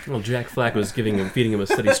over. Well, Jack Flack was feeding him a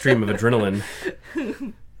steady stream of adrenaline.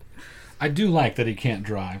 I do like that he can't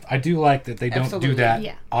drive. I do like that they don't do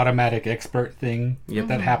that automatic expert thing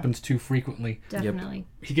that happens too frequently. Definitely.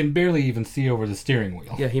 He can barely even see over the steering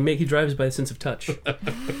wheel. Yeah, he drives by a sense of touch.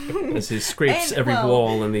 As he scrapes every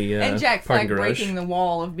wall in the and Jack Flack garage. Breaking the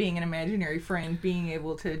wall of being an imaginary friend, being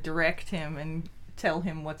able to direct him and tell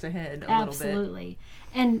him what's ahead a little bit. Absolutely.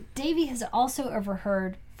 And Davy has also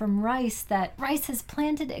overheard from Rice that Rice has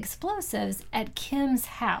planted explosives at Kim's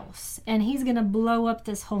house, and he's going to blow up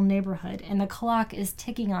this whole neighborhood, and the clock is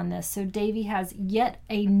ticking on this. So Davy has yet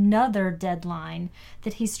another deadline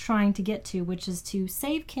that he's trying to get to, which is to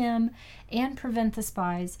save Kim and prevent the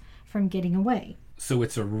spies from getting away. So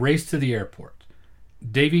it's a race to the airport.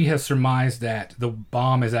 Davy has surmised that the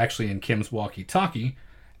bomb is actually in Kim's walkie-talkie,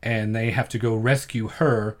 and they have to go rescue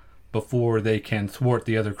her before they can thwart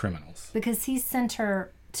the other criminals. Because he sent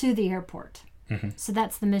her to the airport. So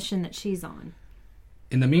that's the mission that she's on.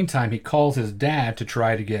 In the meantime, he calls his dad to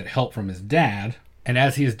try to get help from his dad, and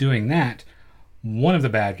as he is doing that, one of the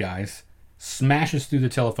bad guys smashes through the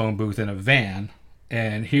telephone booth in a van,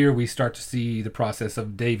 and here we start to see the process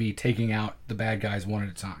of Davy taking out the bad guys one at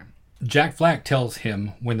a time. Jack Flack tells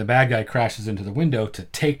him when the bad guy crashes into the window to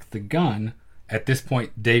take the gun. At this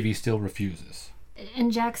point, Davy still refuses.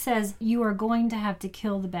 And Jack says, you are going to have to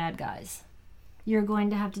kill the bad guys. You're going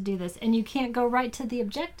to have to do this. And you can't go right to the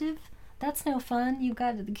objective. That's no fun. You've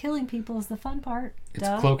got the killing people is the fun part. It's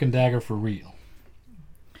Cloak and Dagger for real.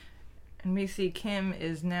 And we see Kim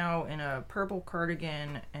is now in a purple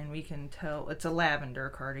cardigan, and we can tell it's a lavender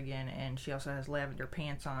cardigan, and she also has lavender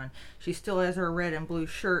pants on. She still has her red and blue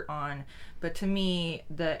shirt on, but to me,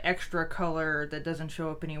 the extra color that doesn't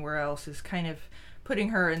show up anywhere else is kind of putting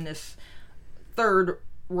her in this third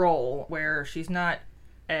role where she's not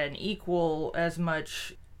an equal as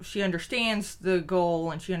much. She understands the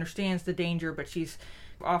goal and she understands the danger, but she's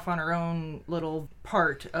off on her own little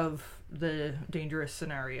part of the dangerous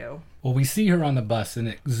scenario. Well, we see her on the bus, and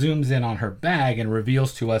it zooms in on her bag and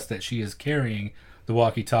reveals to us that she is carrying the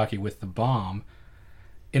walkie-talkie with the bomb.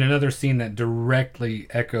 In another scene that directly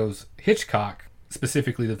echoes Hitchcock,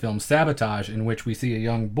 specifically the film Sabotage, in which we see a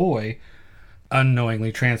young boy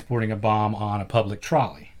unknowingly transporting a bomb on a public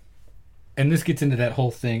trolley. And this gets into that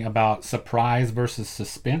whole thing about surprise versus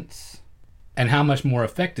suspense, and how much more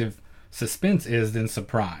effective suspense is than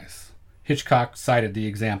surprise. Hitchcock cited the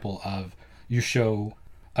example of you show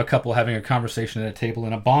a couple having a conversation at a table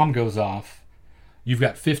and a bomb goes off, you've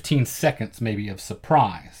got 15 seconds maybe of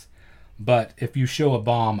surprise. But if you show a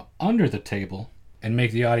bomb under the table and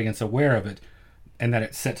make the audience aware of it, and that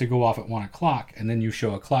it's set to go off at 1 o'clock, and then you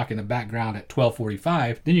show a clock in the background at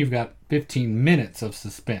 12:45, then you've got 15 minutes of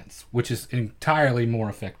suspense, which is entirely more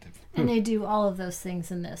effective. And they do all of those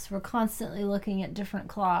things in this. We're constantly looking at different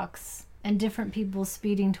clocks and different people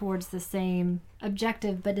speeding towards the same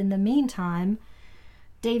objective, but in the meantime,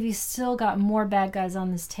 Davy's still got more bad guys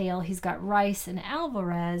on his tail. He's got Rice and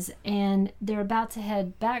Alvarez, and they're about to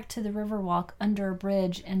head back to the Riverwalk under a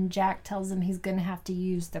bridge, and Jack tells him he's going to have to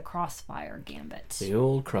use the Crossfire Gambit. The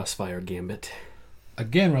old Crossfire Gambit.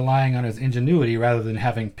 Again, relying on his ingenuity rather than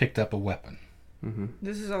having picked up a weapon. Mm-hmm.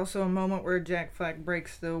 This is also a moment where Jack Flack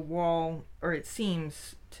breaks the wall, or it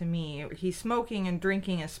seems to me. He's smoking and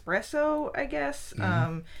drinking espresso, I guess.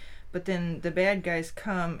 Mm-hmm. But then the bad guys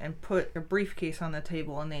come and put a briefcase on the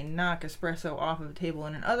table, and they knock espresso off of the table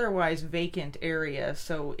in an otherwise vacant area.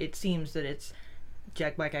 So it seems that it's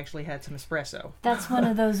Jack Black actually had some espresso. That's one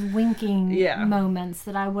of those winking Yeah. moments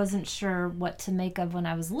that I wasn't sure what to make of when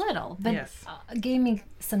I was little, but Yes. Gave me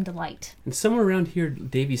some delight. And somewhere around here,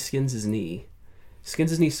 Davy skins his knee.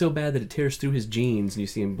 Skins his knee so bad that it tears through his jeans, and you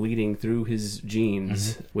see him bleeding through his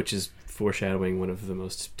jeans, which is foreshadowing one of the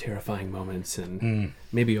most terrifying moments in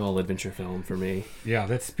maybe all adventure film for me. Yeah,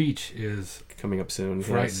 that speech is Coming up soon.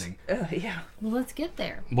 frightening. Yeah. Well, let's get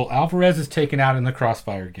there. Well, Alvarez is taken out in the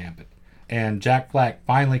Crossfire Gambit, and Jack Black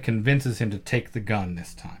finally convinces him to take the gun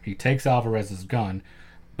this time. He takes Alvarez's gun,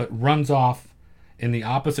 but runs off in the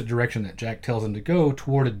opposite direction that Jack tells him to go,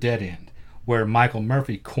 toward a dead end, where Michael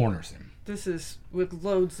Murphy corners him. This is with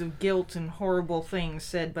loads of guilt and horrible things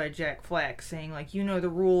said by Jack Flack, saying like, you know the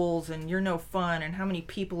rules and you're no fun, and how many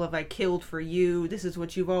people have I killed for you? This is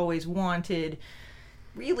what you've always wanted.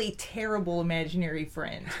 Really terrible imaginary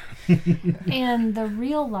friend. And the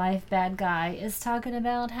real life bad guy is talking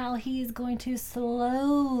about how he's going to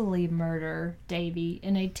slowly murder Davy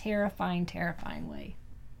in a terrifying, terrifying way.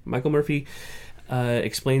 Michael Murphy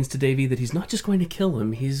explains to Davy that he's not just going to kill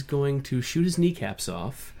him, he's going to shoot his kneecaps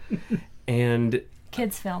off. And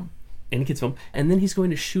Kids film. in kids film, and then he's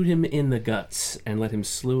going to shoot him in the guts and let him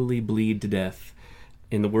slowly bleed to death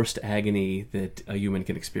in the worst agony that a human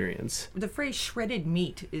can experience. The phrase shredded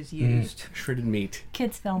meat is used. Shredded meat.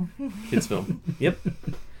 Kids film. Kids film. Yep.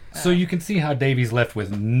 So you can see how Davy's left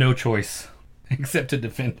with no choice except to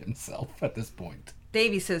defend himself at this point.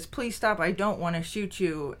 Davy says, please stop, I don't want to shoot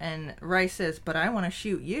you. And Rice says, but I want to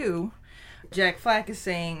shoot you. Jack Flack is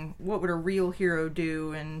saying, what would a real hero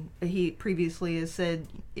do? And he previously has said,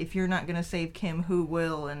 if you're not going to save Kim, who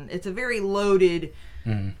will? And it's a very loaded,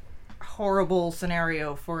 horrible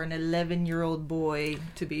scenario for an 11-year-old boy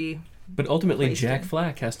to be. But ultimately, placed Jack in.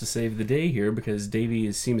 Flack has to save the day here because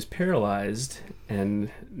Davy seems paralyzed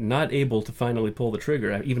and not able to finally pull the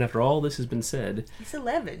trigger, even after all this has been said. He's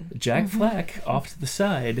 11. Jack Flack, off to the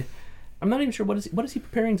side, I'm not even sure what is he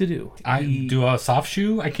preparing to do. I do a soft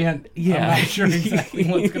shoe. I can't. Yeah, I'm not sure exactly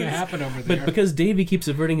what's going to happen over there. But because Davy keeps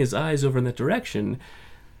averting his eyes over in that direction,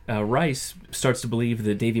 Rice starts to believe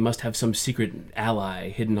that Davy must have some secret ally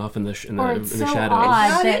hidden off in the shadows. It's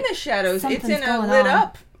not in the shadows. It's in a lit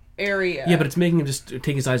up area. Yeah, but it's making him just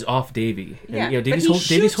take his eyes off Davy. And, yeah, Davy's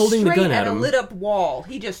holding the gun at him. A lit up wall.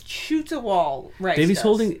 He just shoots a wall. Rice Davy's does.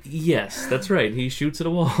 holding. Yes, that's right. He shoots at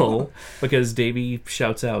a wall because Davy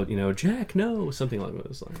shouts out, "Jack, no," something along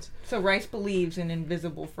those lines. So Rice believes in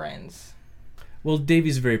invisible friends. Well,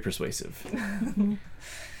 Davy's very persuasive.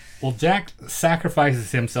 Well, Jack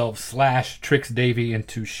sacrifices himself / tricks Davy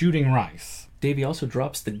into shooting Rice. Davy also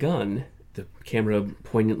drops the gun. The camera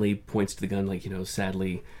poignantly points to the gun,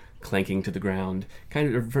 sadly clanking to the ground.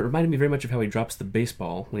 Kind of reminded me very much of how he drops the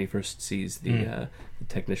baseball when he first sees the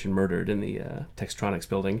technician murdered in the Textronics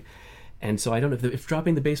building. And so I don't know if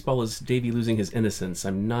dropping the baseball is Davy losing his innocence.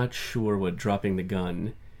 I'm not sure what dropping the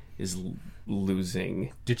gun is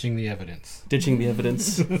losing. Ditching the evidence.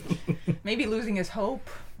 Maybe losing his hope.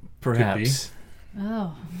 Perhaps.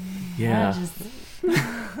 Oh. Yeah.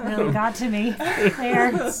 That got to me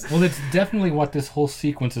there. Well, it's definitely what this whole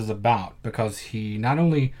sequence is about, because he not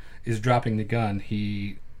only is dropping the gun,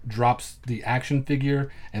 he drops the action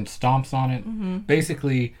figure and stomps on it,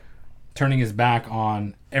 basically turning his back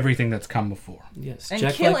on everything that's come before. Yes.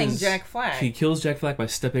 And killing Jack Flack. He kills Jack Flack by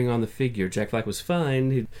stepping on the figure. Jack Flack was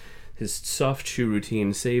fine. His soft shoe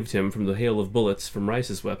routine saved him from the hail of bullets from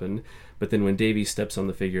Rice's weapon, but then when Davy steps on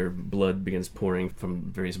the figure, blood begins pouring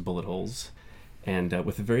from various bullet holes. And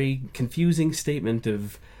with a very confusing statement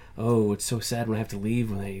of, "Oh, it's so sad when I have to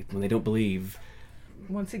leave when they don't believe."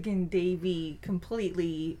 Once again, Davy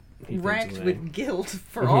completely He racked away. with guilt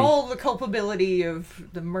for all the culpability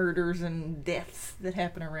of the murders and deaths that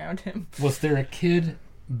happen around him. Was there a kid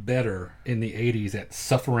better in the 80s at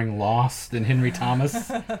suffering loss than Henry Thomas?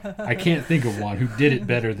 I can't think of one who did it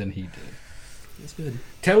better than he did. That's good.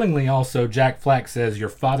 Tellingly also, Jack Flack says, "Your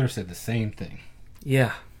father said the same thing."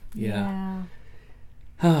 Yeah. Not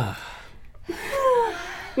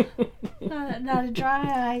a dry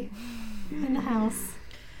eye in the house.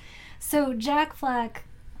 So Jack Flack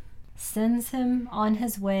sends him on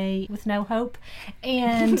his way with no hope,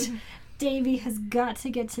 and Davy has got to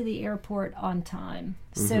get to the airport on time.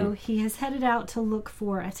 So he has headed out to look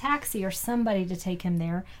for a taxi or somebody to take him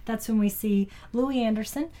there. That's when we see Louis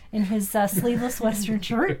Anderson in his sleeveless Western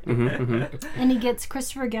shirt. And he gets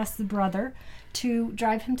Christopher Guest's brother to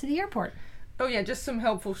drive him to the airport. Oh yeah, just some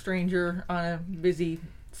helpful stranger on a busy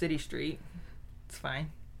city street. It's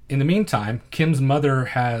fine. In the meantime, Kim's mother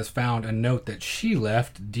has found a note that she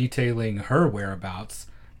left detailing her whereabouts,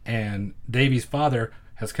 and Davy's father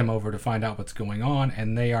has come over to find out what's going on,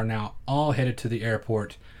 and they are now all headed to the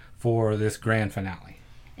airport for this grand finale.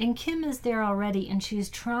 And Kim is there already, and she's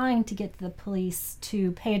trying to get the police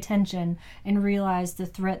to pay attention and realize the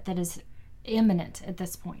threat that is imminent at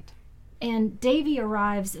this point. And Davy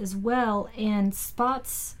arrives as well and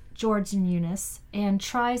spots George and Eunice and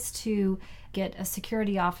tries to get a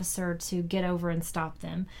security officer to get over and stop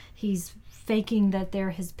them. He's faking that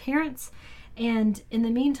they're his parents. And in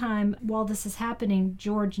the meantime, while this is happening,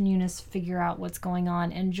 George and Eunice figure out what's going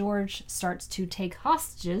on, and George starts to take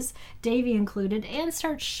hostages, Davy included, and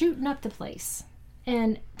starts shooting up the place.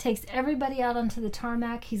 And takes everybody out onto the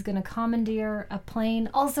tarmac. He's going to commandeer a plane.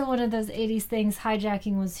 Also one of those 80s things,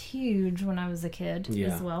 hijacking was huge when I was a kid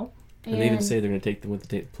as well. And they even say they're going to take them with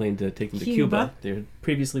the plane to take them to Cuba. They had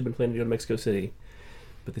previously been planning to go to Mexico City,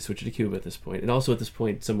 but they switched to Cuba at this point. And also at this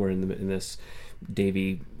point, somewhere in this,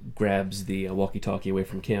 Davy grabs the walkie-talkie away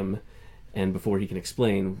from Kim, and before he can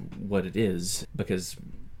explain what it is, because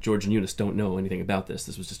George and Eunice don't know anything about this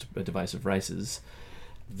was just a device of Rice's,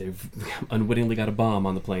 they've unwittingly got a bomb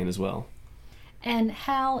on the plane as well. And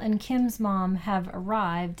Hal and Kim's mom have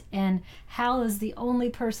arrived, and Hal is the only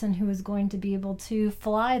person who is going to be able to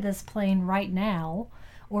fly this plane right now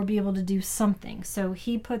or be able to do something. So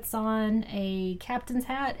he puts on a captain's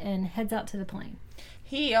hat and heads out to the plane.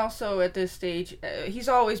 He also, at this stage, he's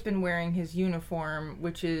always been wearing his uniform,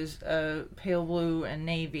 which is pale blue and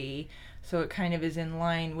navy, so it kind of is in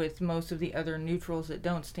line with most of the other neutrals that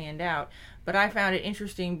don't stand out. But I found it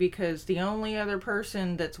interesting because the only other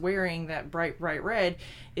person that's wearing that bright red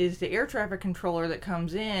is the air traffic controller that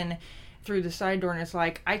comes in through the side door and it's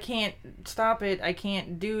like, I can't stop it, I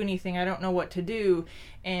can't do anything, I don't know what to do.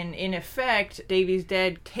 And in effect, Davy's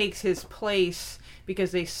dad takes his place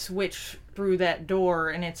because they switch through that door,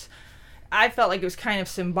 and I felt like it was kind of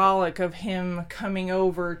symbolic of him coming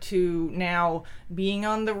over to now being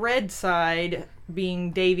on the red side,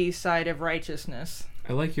 being Davy's side of righteousness.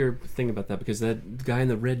 I like your thing about that, because that guy in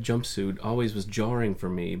the red jumpsuit always was jarring for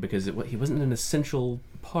me, because he wasn't an essential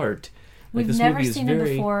part. Like, We've never seen him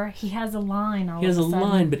before. He has a line all of a sudden. He has a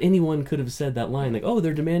line, but anyone could have said that line. Like, oh,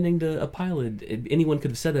 they're demanding a pilot. Anyone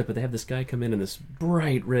could have said that, but they have this guy come in this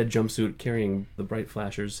bright red jumpsuit carrying the bright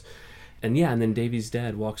flashers. And then Davy's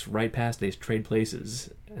dad walks right past. They trade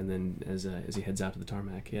places, and then as he heads out to the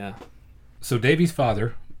tarmac, So Davy's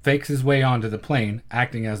father fakes his way onto the plane,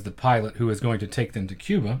 acting as the pilot who is going to take them to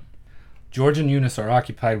Cuba. George and Eunice are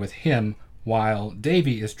occupied with him while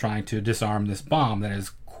Davy is trying to disarm this bomb that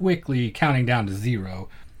is quickly counting down to 0.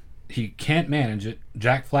 He can't manage it.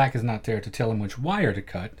 Jack Flack is not there to tell him which wire to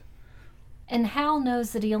cut. And Hal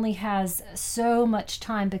knows that he only has so much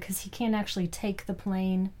time because he can't actually take the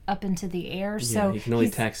plane up into the air. So he can only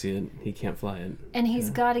taxi it. He can't fly it. And he's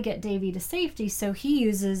got to get Davy to safety, so he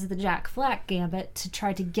uses the Jack Flack gambit to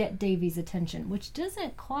try to get Davy's attention, which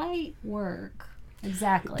doesn't quite work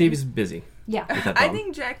exactly. Davy's busy. Yeah. I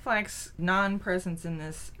think Jack Flack's non-presence in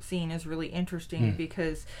this scene is really interesting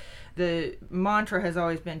because the mantra has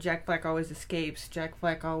always been Jack Flack always escapes, Jack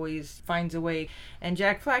Flack always finds a way, and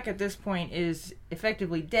Jack Flack at this point is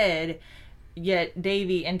effectively dead, yet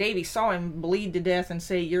Davy saw him bleed to death and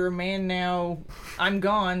say, "You're a man now, I'm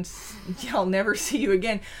gone, I'll never see you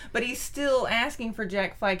again," but he's still asking for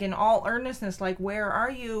Jack Flack in all earnestness, like, "Where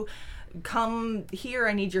are you? Come here,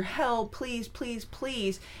 I need your help, please, please,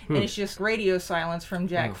 please." And it's just radio silence from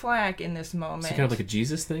Jack Flack in this moment. It's kind of like a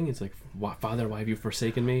Jesus thing. It's like, "Father, why have you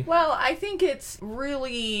forsaken me?" Well, I think it's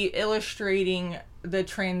really illustrating the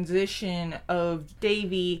transition of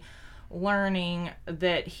Davy learning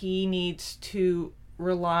that he needs to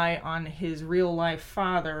rely on his real life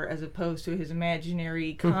father as opposed to his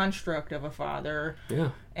imaginary construct of a father. Yeah.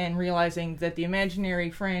 And realizing that the imaginary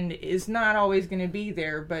friend is not always going to be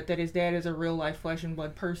there, but that his dad is a real life flesh and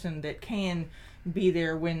blood person that can be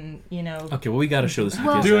there when, Okay, well, we got to show this.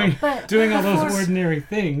 Doing all those ordinary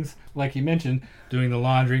things, like you mentioned, doing the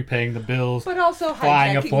laundry, paying the bills, but also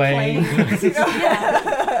flying a plane.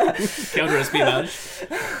 Counter-espionage.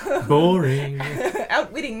 Boring.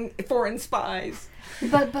 Outwitting foreign spies.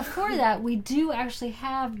 But before that, we do actually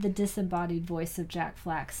have the disembodied voice of Jack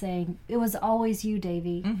Flack saying, "It was always you,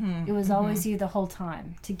 Davy. It was always you the whole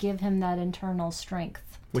time," to give him that internal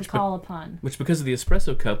strength to call upon. Which, because of the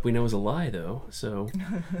espresso cup, we know is a lie, though. So,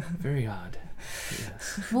 very odd.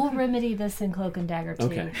 Yes. We'll remedy this in Cloak and Dagger, too.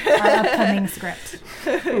 Okay. Our upcoming script.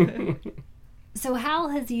 So Hal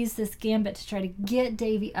has used this gambit to try to get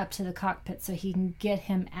Davy up to the cockpit so he can get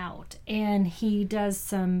him out. And he does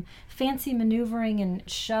some fancy maneuvering and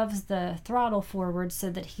shoves the throttle forward so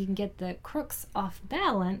that he can get the crooks off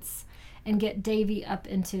balance and get Davy up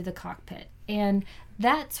into the cockpit. And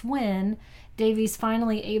that's when Davy's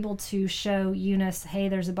finally able to show Eunice, "Hey,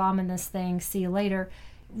 there's a bomb in this thing, see you later."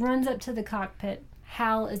 Runs up to the cockpit.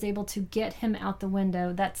 Hal is able to get him out the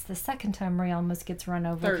window. That's the second time Ray almost gets run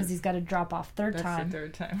over because he's got to drop off. That's the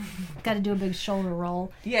third time. Got to do a big shoulder roll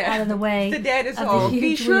out of the way. The dad is all,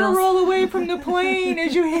 "Be sure to roll away from the plane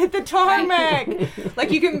as you hit the tarmac." Like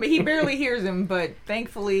he barely hears him, but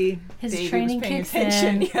thankfully his Davey training was paying kicks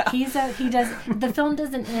attention. in. Yeah. The film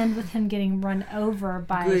doesn't end with him getting run over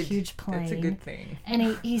by a huge plane. That's a good thing.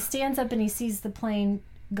 And he stands up and he sees the plane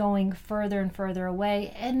going further and further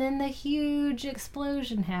away, and then the huge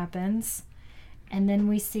explosion happens, and then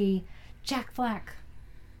we see Jack Flack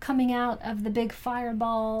coming out of the big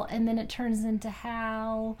fireball, and then it turns into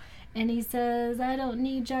Hal, and he says, "I don't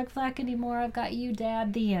need Jack Flack anymore, I've got you,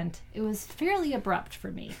 Dad." The end. It was fairly abrupt for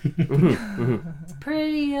me. It's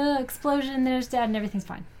pretty explosion, there's Dad, and everything's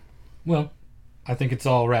fine. Well, I think it's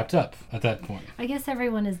all wrapped up at that point. I guess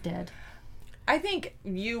everyone is dead. I think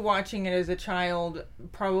you watching it as a child,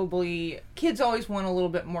 probably, kids always want a little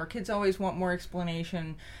bit more. Kids always want more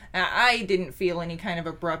explanation. I didn't feel any kind of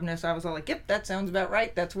abruptness. I was all like, "Yep, that sounds about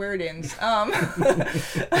right. That's where it ends."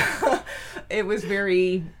 It was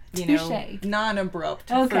very, non-abrupt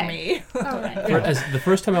for me. All right. As the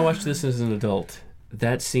first time I watched this as an adult,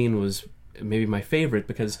 that scene was maybe my favorite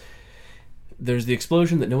because there's the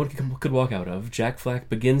explosion that no one could walk out of. Jack Flack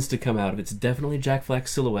begins to come out of it. It's definitely Jack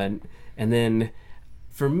Flack's silhouette. And then,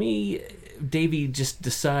 for me, Davy just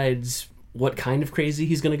decides what kind of crazy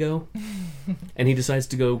he's going to go. And he decides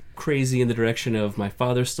to go crazy in the direction of, "My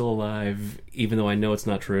father's still alive, even though I know it's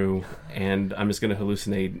not true, and I'm just going to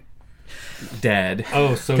hallucinate Dad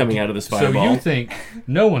coming out of this fireball." So you think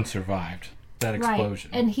no one survived? that explosion.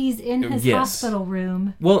 Right. And he's in his Yes. hospital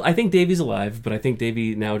room. Well, I think Davey's alive, but I think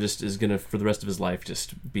Davey now just is going to, for the rest of his life,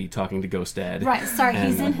 just be talking to Ghost Dad. Right, sorry,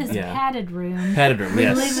 he's And, in his yeah. padded room. Padded room,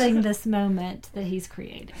 yes. Reliving this moment that he's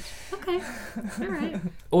created. Okay, all right.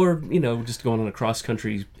 Or, just going on a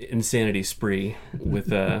cross-country insanity spree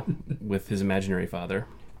with his imaginary father.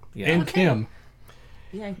 Yeah. And Kim.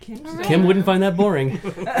 Yeah, Kim's Kim wouldn't find that boring.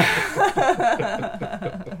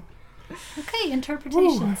 Okay,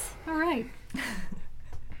 interpretations. All right.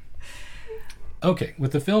 Okay,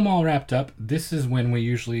 with the film all wrapped up, this is when we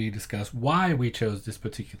usually discuss why we chose this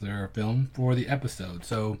particular film for the episode.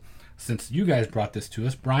 So, since you guys brought this to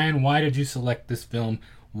us, Brian, why did you select this film?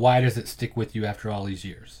 Why does it stick with you after all these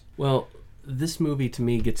years? Well, this movie to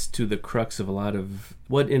me gets to the crux of a lot of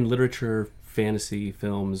what in literature, fantasy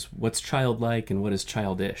films, what's childlike and what is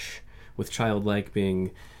childish. With childlike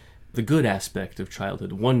being the good aspect of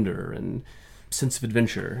childhood, wonder and sense of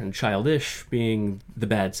adventure, and childish being the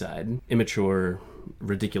bad side, immature,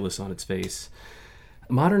 ridiculous on its face.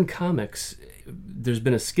 Modern comics, there's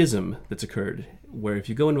been a schism that's occurred, where if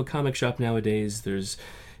you go into a comic shop nowadays, there's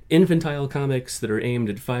infantile comics that are aimed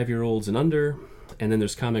at 5-year-olds and under, and then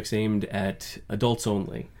there's comics aimed at adults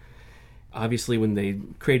only. Obviously, when they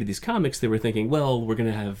created these comics, they were thinking, well, we're going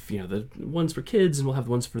to have, the ones for kids and we'll have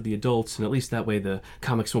the ones for the adults, and at least that way the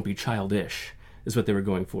comics won't be childish, is what they were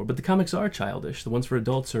going for. But the comics are childish. The ones for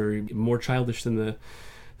adults are more childish than the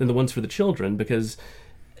ones for the children, because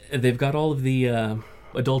they've got all of the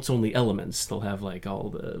adults-only elements. They'll have, like, all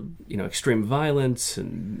the, extreme violence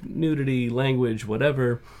and nudity, language,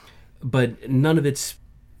 whatever, but none of it's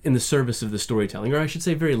in the service of the storytelling, or I should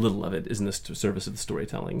say very little of it is in the service of the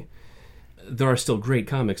storytelling. There are still great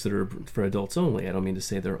comics that are for adults only. I don't mean to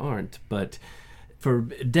say there aren't, but for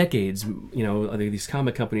decades, these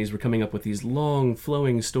comic companies were coming up with these long,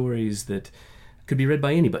 flowing stories that could be read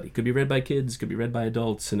by anybody, could be read by kids, could be read by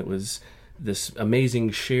adults, and it was this amazing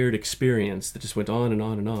shared experience that just went on and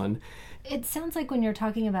on and on. It sounds like when you're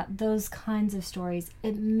talking about those kinds of stories,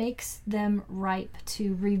 it makes them ripe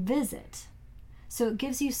to revisit. So it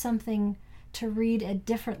gives you something to read at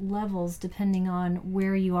different levels depending on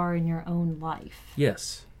where you are in your own life.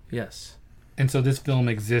 Yes. And so this film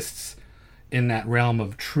exists in that realm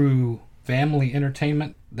of true family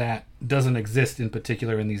entertainment that doesn't exist in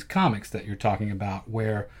particular in these comics that you're talking about,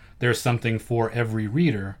 where there's something for every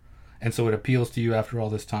reader, and so it appeals to you after all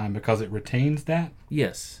this time because it retains that?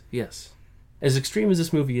 Yes. As extreme as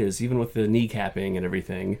this movie is, even with the kneecapping and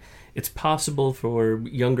everything, it's possible for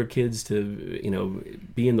younger kids to,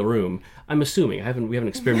 be in the room. I'm assuming. We haven't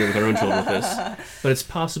experimented with our own children with this, but it's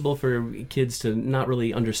possible for kids to not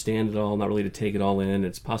really understand it all, not really to take it all in.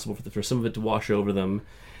 It's possible for some of it to wash over them,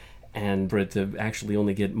 and for it to actually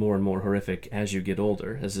only get more and more horrific as you get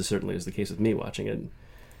older, as this certainly is the case with me watching it.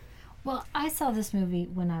 Well, I saw this movie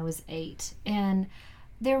when I was 8, and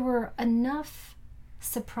there were enough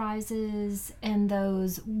surprises and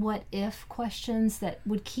those what if questions that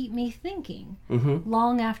would keep me thinking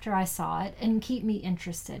long after I saw it and keep me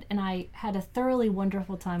interested. And I had a thoroughly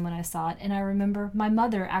wonderful time when I saw it, and I remember my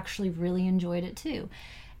mother actually really enjoyed it too.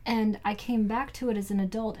 And I came back to it as an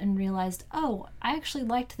adult and realized, I actually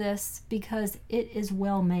liked this because it is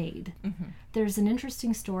well made. There's an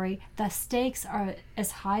interesting story. The stakes are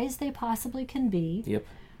as high as they possibly can be. Yep.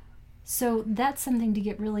 So that's something to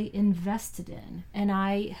get really invested in. And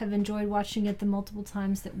I have enjoyed watching it the multiple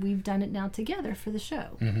times that we've done it now together for the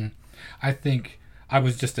show. I think I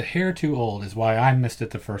was just a hair too old is why I missed it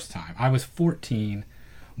the first time. I was 14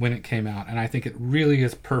 when it came out, and I think it really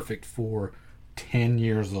is perfect for 10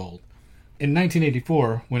 years old. In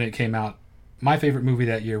 1984, when it came out, my favorite movie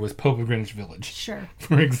that year was Pope of Greenwich Village. Sure.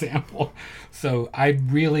 For example. So I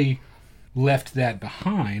really left that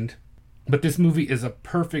behind. But this movie is a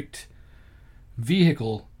perfect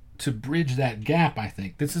vehicle to bridge that gap, I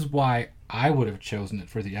think. This is why I would have chosen it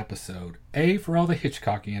for the episode. A, for all the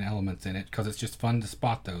Hitchcockian elements in it, because it's just fun to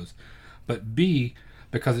spot those. But B,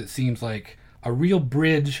 because it seems like a real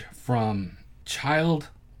bridge from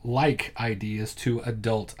childlike ideas to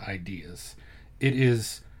adult ideas. It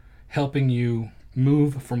is helping you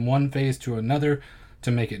move from one phase to another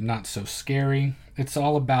to make it not so scary. It's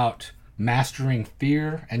all about mastering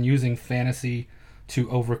fear and using fantasy to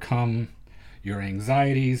overcome your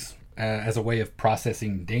anxieties as a way of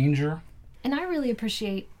processing danger. And I really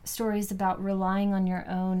appreciate stories about relying on your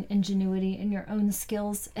own ingenuity and your own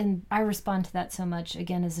skills. And I respond to that so much,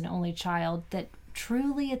 again, as an only child, that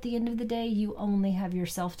truly at the end of the day, you only have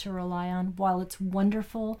yourself to rely on. While it's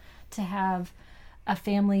wonderful to have a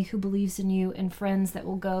family who believes in you and friends that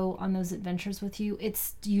will go on those adventures with you,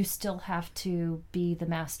 you still have to be the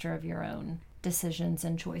master of your own decisions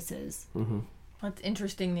and choices. Mm-hmm. It's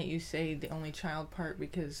interesting that you say the only child part,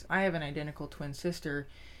 because I have an identical twin sister,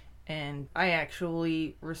 and I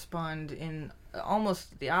actually respond in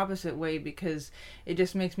almost the opposite way, because it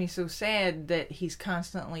just makes me so sad that he's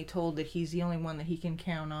constantly told that he's the only one that he can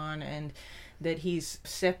count on, and that he's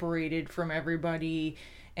separated from everybody,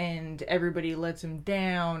 and everybody lets him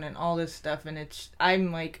down and all this stuff. And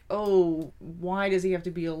I'm like, oh, why does he have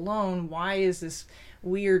to be alone? Why is this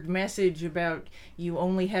weird message about you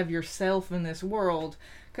only have yourself in this world?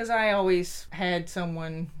 Because I always had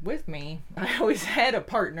someone with me. I always had a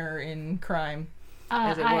partner in crime,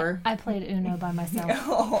 as it were. I played Uno by myself.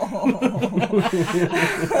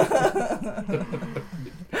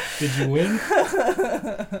 Did you win?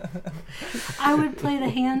 I would play the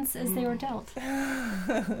hands as they were dealt.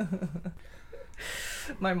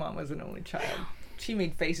 My mom was an only child. She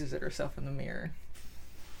made faces at herself in the mirror.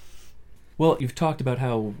 Well, you've talked about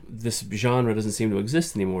how this genre doesn't seem to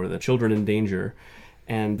exist anymore, the children in danger.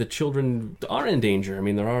 And the children are in danger. I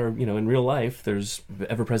mean, there are, in real life, there's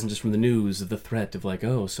ever-present just from the news, the threat of like,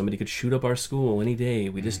 oh, somebody could shoot up our school any day.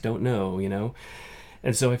 We just don't know,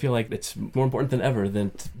 And so I feel like it's more important than ever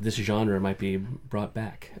that this genre might be brought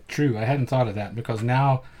back. True. I hadn't thought of that, because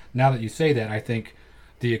now that you say that, I think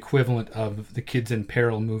the equivalent of the Kids in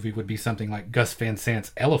Peril movie would be something like Gus Van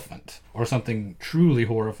Sant's Elephant, or something truly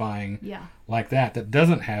horrifying like that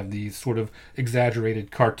doesn't have these sort of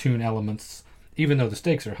exaggerated cartoon elements, even though the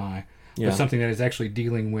stakes are high, but something that is actually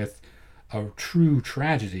dealing with a true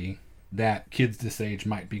tragedy that kids this age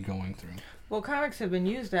might be going through. Well, comics have been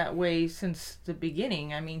used that way since the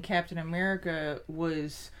beginning. I mean, Captain America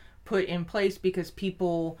was put in place because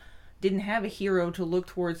people didn't have a hero to look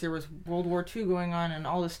towards. There was World War II going on and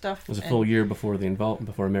all this stuff. It was a full year before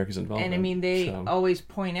before America's involvement. And I mean, they always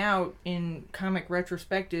point out in comic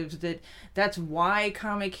retrospectives that that's why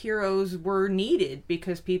comic heroes were needed,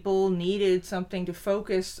 because people needed something to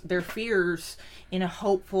focus their fears in a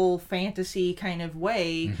hopeful fantasy kind of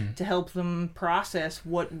way to help them process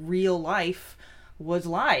what real life was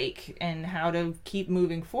like and how to keep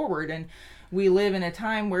moving forward. And we live in a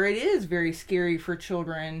time where it is very scary for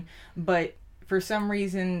children, but for some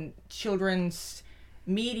reason, children's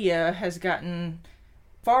media has gotten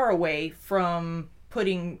far away from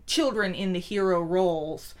putting children in the hero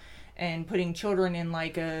roles and putting children in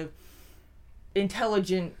like a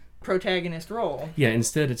intelligent protagonist role. Yeah,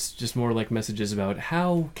 instead it's just more like messages about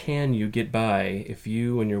how can you get by if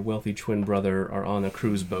you and your wealthy twin brother are on a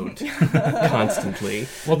cruise boat constantly.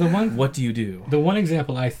 Well, what do you do? The one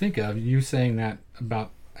example I think of, you saying that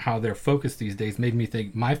about how they're focused these days, made me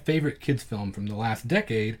think my favorite kids film from the last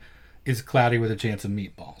decade is Cloudy with a Chance of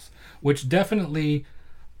Meatballs, which definitely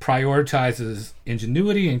prioritizes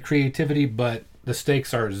ingenuity and creativity, but the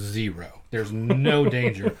stakes are zero. There's no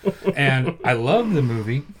danger. And I love the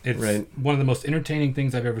movie. It's one of the most entertaining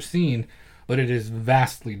things I've ever seen, but it is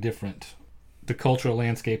vastly different. The cultural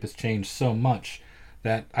landscape has changed so much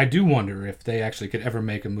that I do wonder if they actually could ever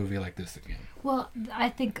make a movie like this again. Well, I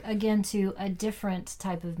think, again, to a different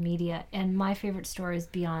type of media, and my favorite stories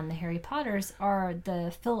beyond the Harry Potters are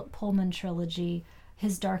the Philip Pullman trilogy,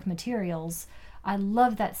 His Dark Materials. I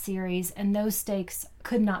love that series, and those stakes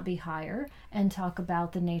could not be higher, and talk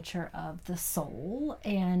about the nature of the soul,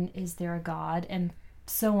 and is there a God, and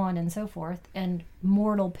so on and so forth, and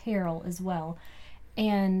mortal peril as well.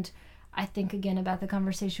 And I think, again, about the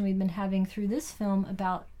conversation we've been having through this film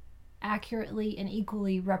about accurately and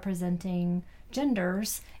equally representing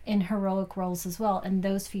genders in heroic roles as well, and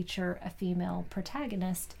those feature a female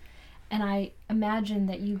protagonist. And I imagine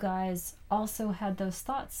that you guys also had those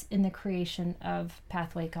thoughts in the creation of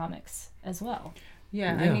Pathway Comics as well.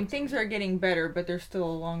 Yeah, I mean, things are getting better, but there's still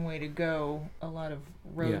a long way to go, a lot of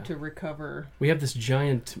road to recover. We have this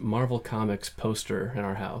giant Marvel Comics poster in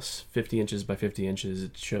our house, 50 inches by 50 inches.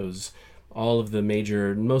 It shows all of the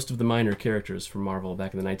most of the minor characters from Marvel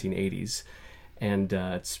back in the 1980s. And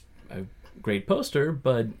it's a great poster,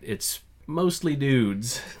 but it's mostly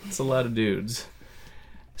dudes. It's a lot of dudes.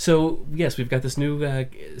 So, yes, we've got this new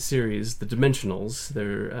series, The Dimensionals.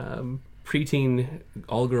 They're preteen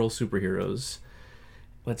all-girl superheroes.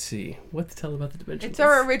 Let's see. What to tell about The Dimensionals? It's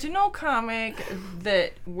our original comic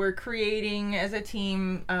that we're creating as a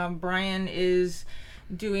team. Brian is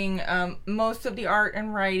doing most of the art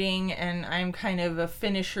and writing, and I'm kind of a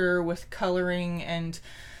finisher with coloring and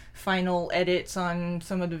final edits on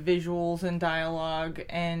some of the visuals and dialogue.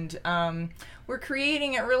 And we're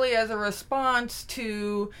creating it really as a response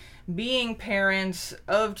to being parents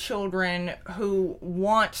of children who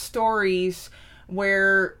want stories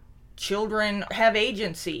where children have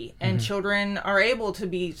agency, and children are able to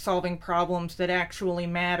be solving problems that actually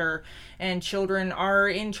matter, and children are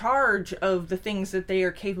in charge of the things that they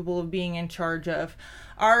are capable of being in charge of.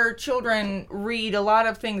 Our children read a lot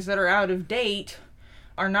of things that are out of date,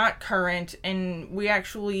 are not current, and we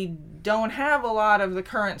actually don't have a lot of the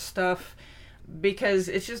current stuff because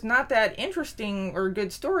it's just not that interesting or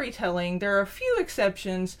good storytelling. There are a few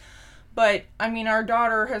exceptions, but I mean, our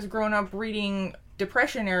daughter has grown up reading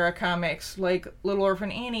Depression era comics like Little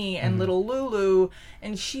Orphan Annie and Little Lulu,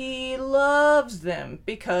 and she loves them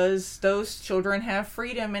because those children have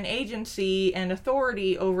freedom and agency and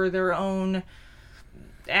authority over their own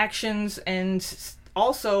actions, and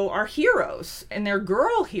also are heroes, and they're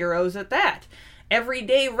girl heroes at that.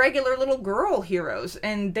 Everyday regular little girl heroes,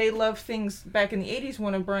 and they love things. Back in the 80s,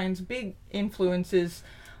 one of Brian's big influences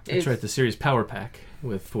That's right, the series Power Pack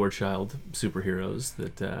with 4 child superheroes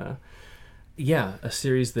that a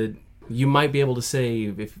series that you might be able to say,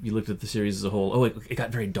 if you looked at the series as a whole, oh, it got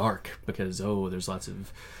very dark because, there's lots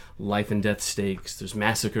of life and death stakes, there's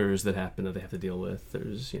massacres that happen that they have to deal with,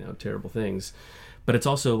 there's, terrible things. But it's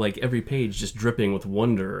also like every page just dripping with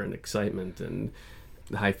wonder and excitement and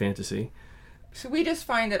high fantasy. So we just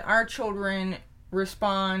find that our children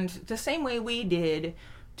respond the same way we did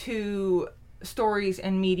to stories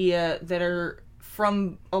and media that are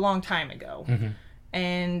from a long time ago.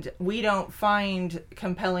 And we don't find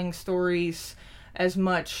compelling stories as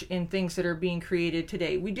much in things that are being created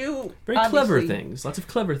today. We do very clever things, lots of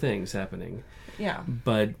clever things happening. Yeah.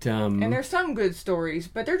 But and there's some good stories,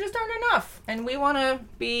 but there just aren't enough. And we want to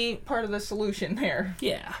be part of the solution there.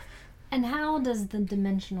 Yeah. And how does the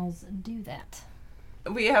Dimensionals do that?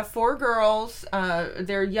 We have 4 girls.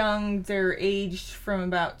 They're young. They're aged from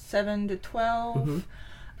about 7 to 12.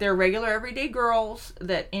 They're regular everyday girls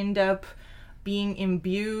that end up being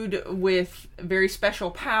imbued with very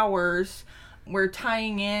special powers. We're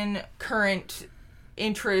tying in current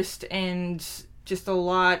interest and just a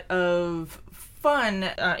lot of fun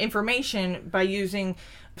information by using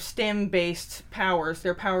STEM-based powers.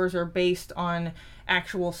 Their powers are based on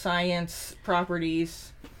actual science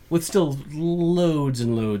properties. With still loads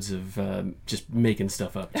and loads of just making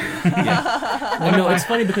stuff up, too. Yeah. Well, no, it's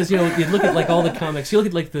funny because, you look at, like, all the comics, you look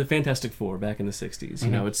at, like, the Fantastic Four back in the 60s,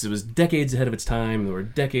 it was decades ahead of its time. There were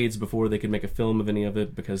decades before they could make a film of any of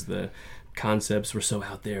it because the concepts were so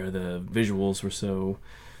out there, the visuals were so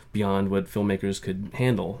beyond what filmmakers could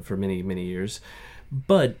handle for many, many years.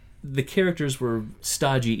 But the characters were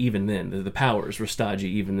stodgy even then. The powers were stodgy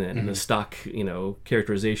even then. And the stock,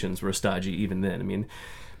 characterizations were stodgy even then. I mean,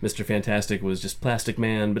 Mr. Fantastic was just Plastic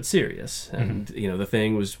Man, but serious. And, the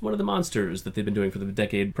Thing was one of the monsters that they'd been doing for the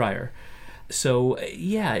decade prior. So,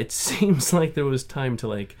 it seems like there was time to,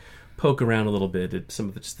 like, poke around a little bit at some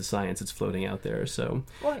of the science that's floating out there. So,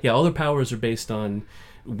 all their powers are based on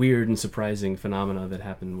weird and surprising phenomena that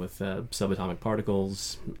happen with subatomic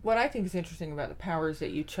particles. What I think is interesting about the powers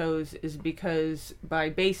that you chose is because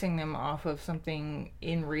by basing them off of something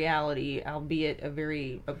in reality, albeit a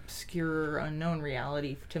very obscure, unknown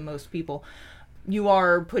reality to most people, you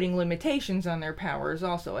are putting limitations on their powers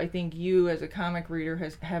also. I think you as a comic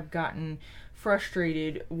reader have gotten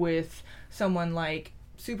frustrated with someone like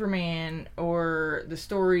Superman or the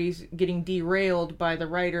stories getting derailed by the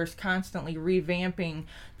writers constantly revamping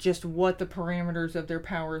just what the parameters of their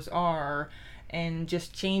powers are and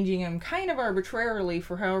just changing them kind of arbitrarily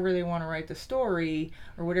for however they want to write the story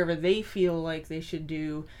or whatever they feel like they should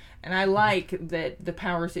do. And I like that the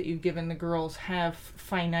powers that you've given the girls have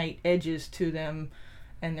finite edges to them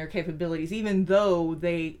and their capabilities. Even though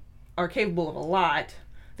they are capable of a lot,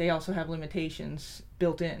 they also have limitations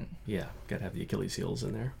built in. Yeah, gotta have the Achilles heels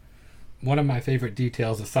in there. One of my favorite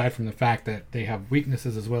details, aside from the fact that they have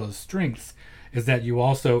weaknesses as well as strengths, is that you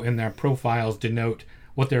also, in their profiles, denote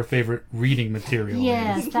what their favorite reading material is.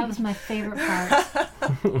 Yes, that was my favorite part.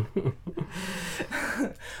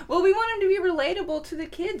 Well, we want them to be relatable to the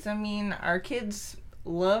kids. I mean, our kids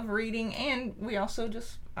love reading, and we also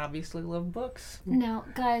just obviously love books. Now,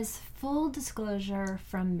 guys, full disclosure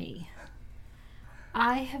from me.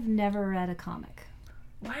 I have never read a comic.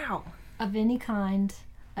 Wow. Of any kind,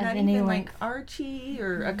 of Not any even length. like Archie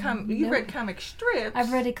or you've read comic strips.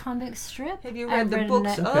 I've read a comic strip. Have you read the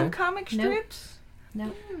books of comic strips?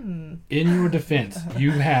 No. In your defense,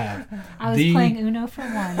 you have I was playing Uno for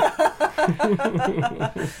one.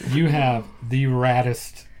 You have the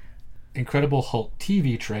raddest Incredible Hulk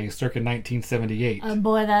TV tray circa 1978. Oh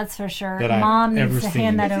boy, that's for sure. That I've Mom ever needs to seen.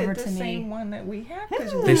 hand that Is over it the to same me. one that we have?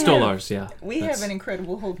 'Cause They stole ours, yeah. We have an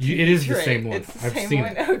Incredible Hulk TV It is the tray. same one. It's the I've same seen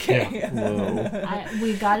one? it. Okay. Whoa.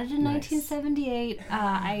 We got it in Nice. 1978.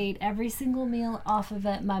 I ate every single meal off of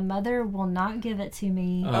it. My mother will not give it to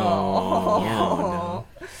me. Oh, Yeah. no.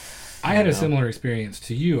 I had a similar experience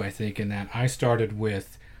to you, I think, in that I started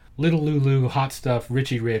with Little Lulu, Hot Stuff,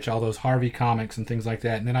 Richie Rich, all those Harvey comics and things like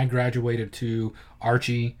that. And then I graduated to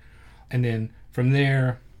Archie. And then from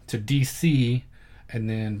there to DC. And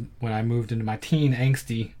then when I moved into my teen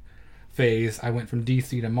angsty phase, I went from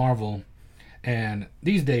DC to Marvel. And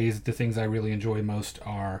these days, the things I really enjoy most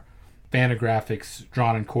are Fantagraphics,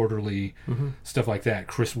 drawn and quarterly, stuff like that.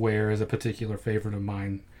 Chris Ware is a particular favorite of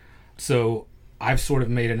mine. So I've sort of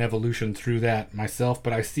made an evolution through that myself,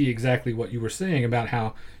 but I see exactly what you were saying about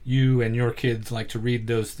how you and your kids like to read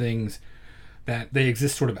those things that they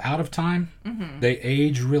exist sort of out of time. They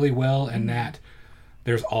age really well, and that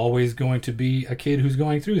there's always going to be a kid who's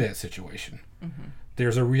going through that situation.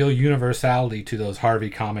 There's a real universality to those Harvey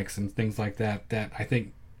comics and things like that that I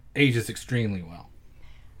think ages extremely well.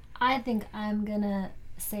 I think I'm gonna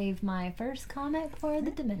save my first comic for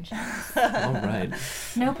the Dimensions. All right.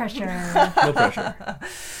 No pressure. No pressure.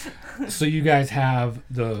 So you guys have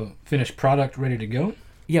the finished product ready to go?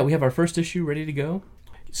 Yeah, we have our first issue ready to go.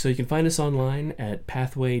 So you can find us online at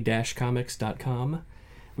pathway-comics.com.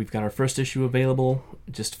 We've got our first issue available,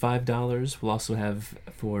 just $5. We'll also have,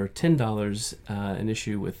 for $10, an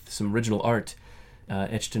issue with some original art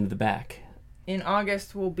etched into the back. In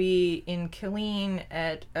August, we'll be in Killeen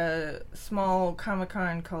at a small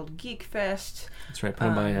Comic-Con called Geek Fest. That's right, put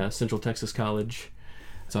on by Central Texas College.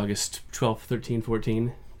 It's August 12th, 13th,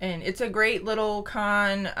 14th. And it's a great little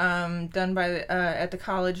con done by at the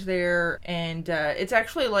college there, and it's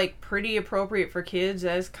actually like pretty appropriate for kids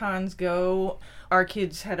as cons go. Our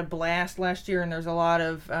kids had a blast last year, and there's a lot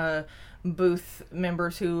of booth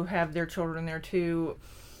members who have their children there too.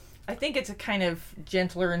 I think it's a kind of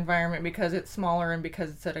gentler environment because it's smaller and because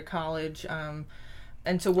it's at a college.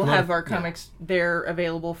 And so we'll have our comics there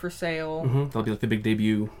available for sale. That'll be like the big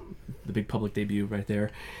debut, the big public debut right there.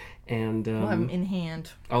 And We'll have them in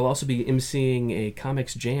hand. I'll also be emceeing a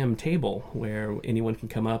comics jam table where anyone can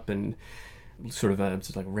come up and sort of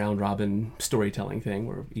it's like a round robin storytelling thing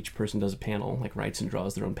where each person does a panel, like writes and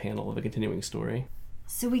draws their own panel of a continuing story.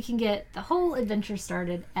 So we can get the whole adventure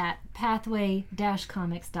started at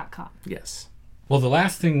pathway-comics.com. Yes. Well, the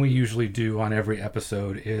last thing we usually do on every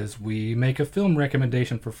episode is we make a film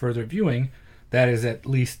recommendation for further viewing that is at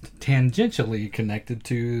least tangentially connected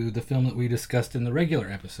to the film that we discussed in the regular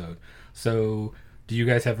episode. So, do you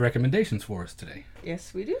guys have recommendations for us today?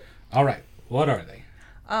 Yes, we do. All right. What are they?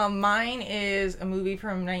 Mine is a movie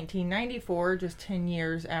from 1994, just 10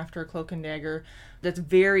 years after Cloak and Dagger, that's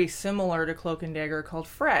very similar to Cloak and Dagger, called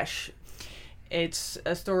Fresh. It's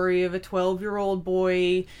a story of a 12-year-old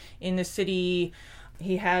boy in the city.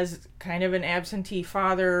 He has kind of an absentee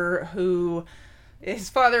father who...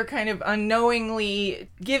 His father kind of unknowingly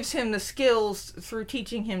gives him the skills through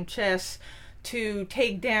teaching him chess to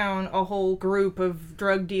take down a whole group of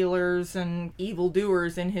drug dealers and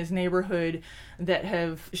evildoers in his neighborhood that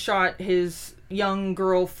have shot his young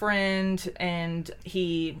girlfriend. And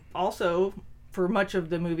he also, for much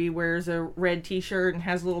of the movie, wears a red t-shirt and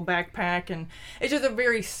has a little backpack. And it's just a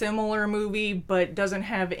very similar movie, but doesn't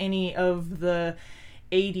have any of the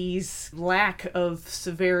 80s lack of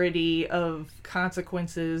severity, of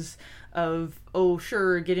consequences, of, oh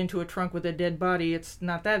sure, get into a trunk with a dead body, it's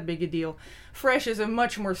not that big a deal. Fresh is a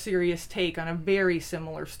much more serious take on a very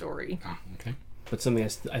similar story. Oh, okay. But something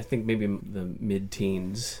I think maybe the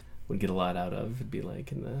mid-teens would get a lot out of. It'd be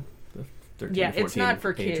like in the 13, Yeah, 14 it's not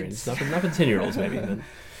for age kids. range. It's not for the 10-year-olds maybe. But,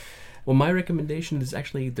 well, my recommendation is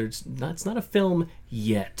actually it's not a film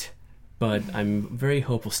yet. But I'm very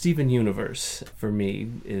hopeful. Steven Universe, for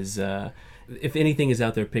me, is, if anything is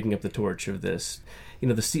out there picking up the torch of this. You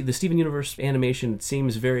know, the Steven Universe animation, it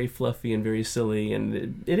seems very fluffy and very silly,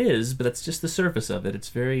 and it is, but that's just the surface of it. It's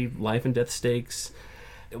very life and death stakes.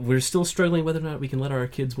 We're still struggling whether or not we can let our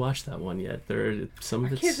kids watch that one yet. Some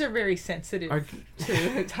of Kids are very sensitive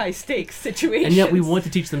to high stakes situations. And yet we want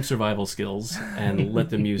to teach them survival skills and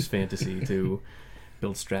let them use fantasy to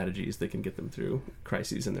build strategies that can get them through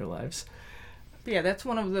crises in their lives. Yeah, that's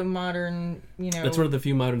one of the modern, That's one of the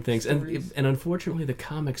few modern things. stories. And unfortunately, the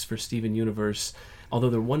comics for Steven Universe, although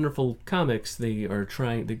they're wonderful comics, they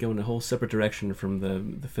go in a whole separate direction from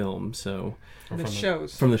the film. So The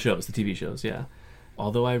shows. From the shows, the TV shows, yeah.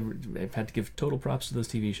 Although I've had to give total props to those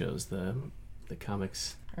TV shows. The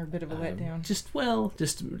comics Or a bit of a letdown.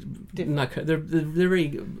 Not. They're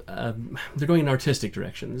very. They're going in artistic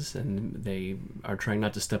directions, and they are trying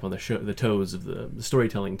not to step on the toes of the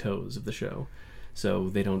storytelling toes of the show, so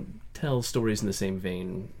they don't tell stories in the same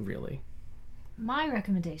vein, really. My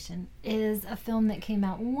recommendation is a film that came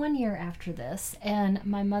out 1 year after this, and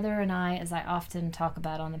my mother and I, as I often talk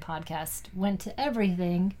about on the podcast, went to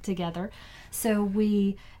everything together. So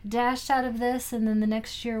we dashed out of this, and then the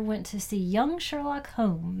next year went to see Young Sherlock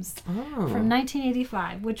Holmes from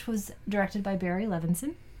 1985, which was directed by Barry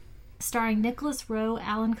Levinson, starring Nicholas Rowe,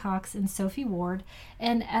 Alan Cox, and Sophie Ward.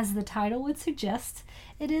 And as the title would suggest,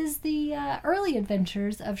 it is the early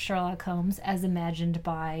adventures of Sherlock Holmes as imagined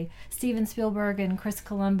by Steven Spielberg and Chris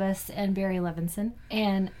Columbus and Barry Levinson.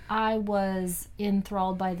 And I was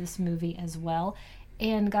enthralled by this movie as well,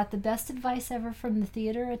 and got the best advice ever from the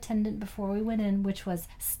theater attendant before we went in, which was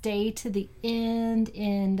stay to the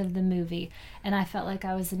end of the movie. And I felt like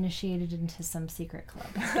I was initiated into some secret club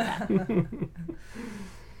after that.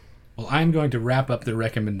 Well, I'm going to wrap up the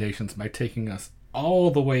recommendations by taking us all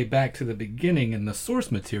the way back to the beginning in the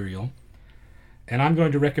source material. And I'm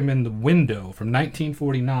going to recommend The Window from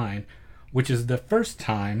 1949, which is the first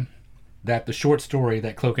time that the short story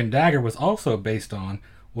that Cloak and Dagger was also based on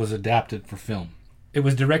was adapted for film. It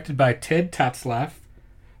was directed by Ted Tetzlaff,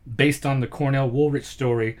 based on the Cornell Woolrich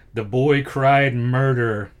story, The Boy Cried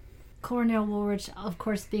Murder. Cornell Woolrich, of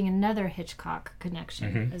course, being another Hitchcock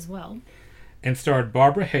connection as well. And starred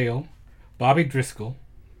Barbara Hale, Bobby Driscoll,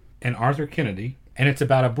 and Arthur Kennedy. And it's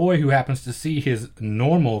about a boy who happens to see his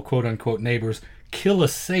normal, quote-unquote, neighbors kill a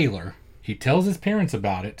sailor. He tells his parents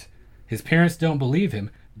about it. His parents don't believe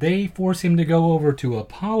him. They force him to go over to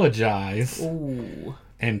apologize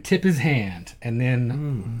and tip his hand. And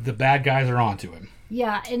then the bad guys are onto him.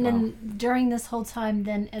 Yeah, and then during this whole time,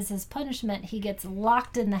 then as his punishment, he gets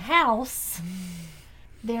locked in the house,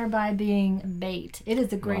 thereby being bait. It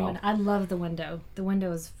is a great one. I love The Window. The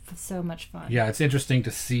Window is so much fun. Yeah, it's interesting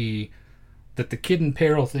to see that the kid in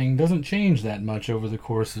peril thing doesn't change that much over the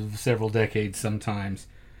course of several decades sometimes.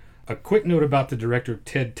 A quick note about the director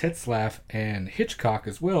Ted Tetzlaff and Hitchcock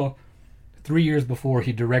as well. 3 years before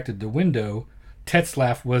he directed The Window,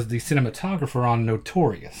 Tetzlaff was the cinematographer on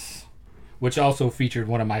Notorious, which also featured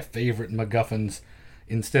one of my favorite MacGuffins.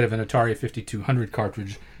 Instead of an Atari 5200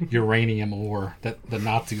 cartridge, uranium ore that the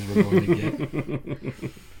Nazis were going to get.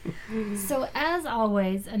 So, as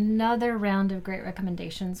always, another round of great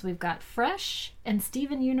recommendations. We've got Fresh and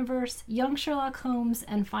Steven Universe, Young Sherlock Holmes,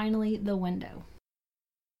 and finally, The Window.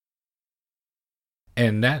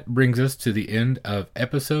 And that brings us to the end of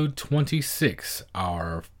episode 26,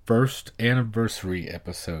 our first anniversary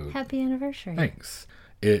episode. Happy anniversary. Thanks.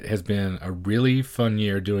 It has been a really fun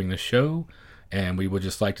year doing the show. And we would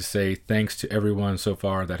just like to say thanks to everyone so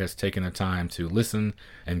far that has taken the time to listen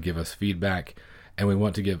and give us feedback. And we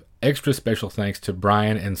want to give extra special thanks to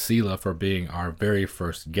Brian and Sela for being our very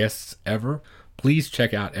first guests ever. Please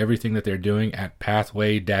check out everything that they're doing at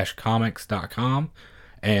pathway-comics.com.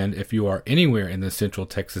 And if you are anywhere in the Central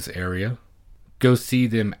Texas area, go see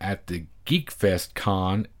them at the Geek Fest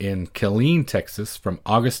Con in Killeen, Texas from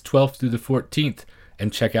August 12th through the 14th.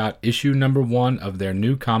 And check out issue number 1 of their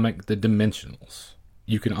new comic, The Dimensionals.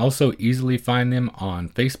 You can also easily find them on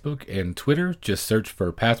Facebook and Twitter. Just search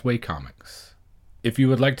for Pathway Comics. If you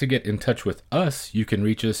would like to get in touch with us, you can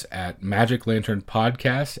reach us at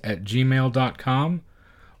magiclanternpodcast@gmail.com.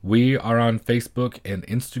 We are on Facebook and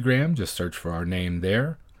Instagram. Just search for our name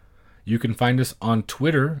there. You can find us on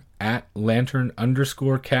Twitter at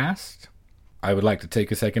lantern_cast. I would like to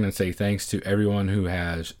take a second and say thanks to everyone who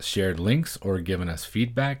has shared links or given us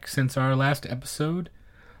feedback since our last episode.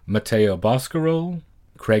 Mateo Boscarol,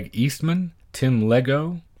 Craig Eastman, Tim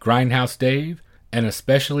Lego, Grindhouse Dave, and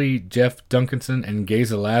especially Jeff Duncanson and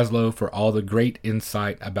Geza Laszlo for all the great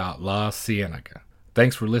insight about La Cienega.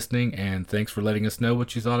 Thanks for listening, and thanks for letting us know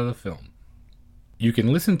what you thought of the film. You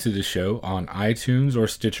can listen to the show on iTunes or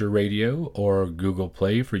Stitcher Radio or Google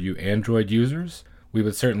Play for you Android users. We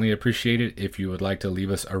would certainly appreciate it if you would like to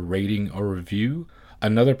leave us a rating or review.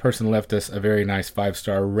 Another person left us a very nice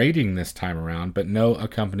 5-star rating this time around, but no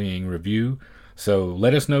accompanying review. So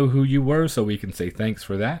let us know who you were so we can say thanks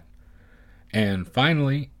for that. And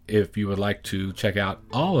finally, if you would like to check out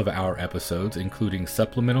all of our episodes, including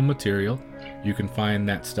supplemental material, you can find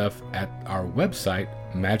that stuff at our website,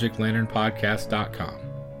 magiclanternpodcast.com.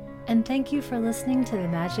 And thank you for listening to the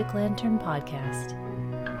Magic Lantern Podcast.